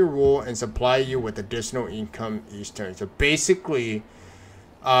obey your rule and supply you with additional income each turn. So basically,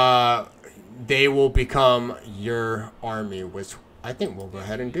 they will become your army, which I think we'll go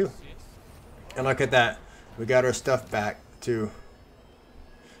ahead and do. And look at that. We got our stuff back too.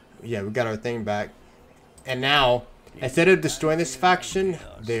 Yeah, we got our thing back. And now, instead of destroying this faction,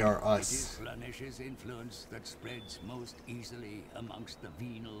 they are us. Slaanesh's influence that spreads most easily amongst the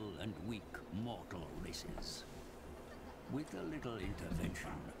venal and weak mortal races. With a little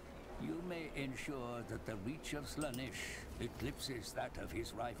intervention, you may ensure that the reach of Slaanesh eclipses that of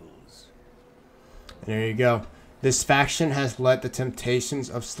his rivals. There you go. This faction has let the temptations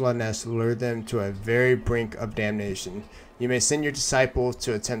of Slaanesh lure them to a very brink of damnation. You may send your disciples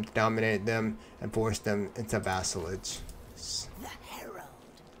to attempt to dominate them and force them into vassalage. The herald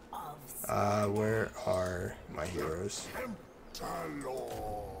of Where are my heroes?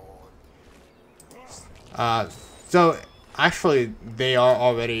 So actually they are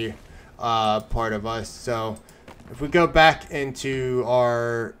already part of us. So if we go back into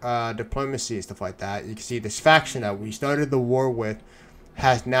our diplomacy and stuff like that, you can see this faction that we started the war with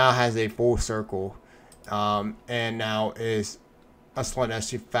now has a full circle, and now is a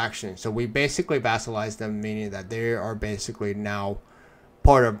Slaanesh faction. So we basically vassalize them, meaning that they are basically now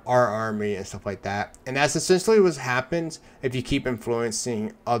part of our army and stuff like that. And that's essentially what happens if you keep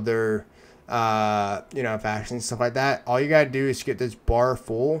influencing other you know, factions and stuff like that. All you gotta do is get this bar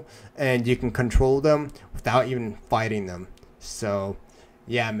full, and you can control them without even fighting them. So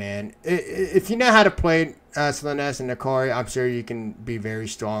yeah, man, if you know how to play Slaanesh and Nakari, I'm sure you can be very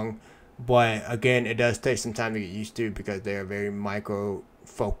strong. But again, it does take some time to get used to, because they are very micro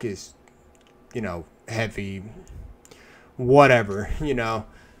focused, you know, heavy, whatever, you know.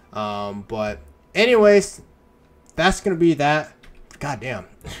 But anyways, that's gonna be that. God damn.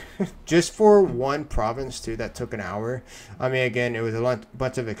 Just for one province too, that took an hour. I mean, again, it was a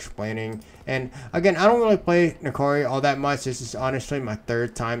bunch of explaining, and again, I don't really play Nakari all that much. This is honestly my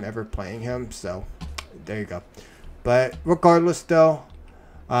 3rd time ever playing him, so there you go. But regardless though,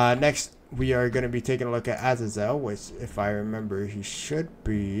 next we are going to be taking a look at Azazel, which, if I remember, he should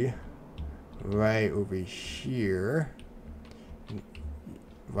be right over here.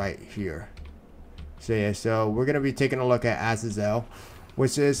 Right here. So yeah, so we're going to be taking a look at Azazel,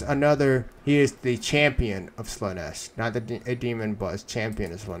 which is another, he is the champion of Slaanesh. Not a demon, but a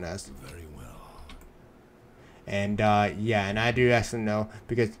champion of Slaanesh. Very well. And yeah, and I do actually know,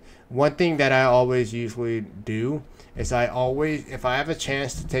 because one thing that I always usually do is if I have a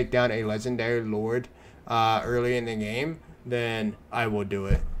chance to take down a legendary lord early in the game, then I will do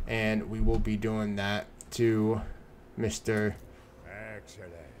it. And we will be doing that to Mr.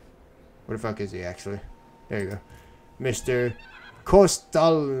 Excellent. What the fuck is he actually? There you go. Mr.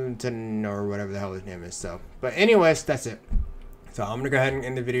 Kostalton, or whatever the hell his name is. So, but anyways, that's it. So I'm gonna go ahead and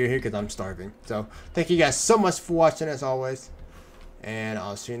end the video here because I'm starving. So thank you guys so much for watching as always, and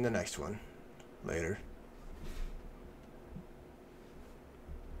I'll see you in the next one. Later.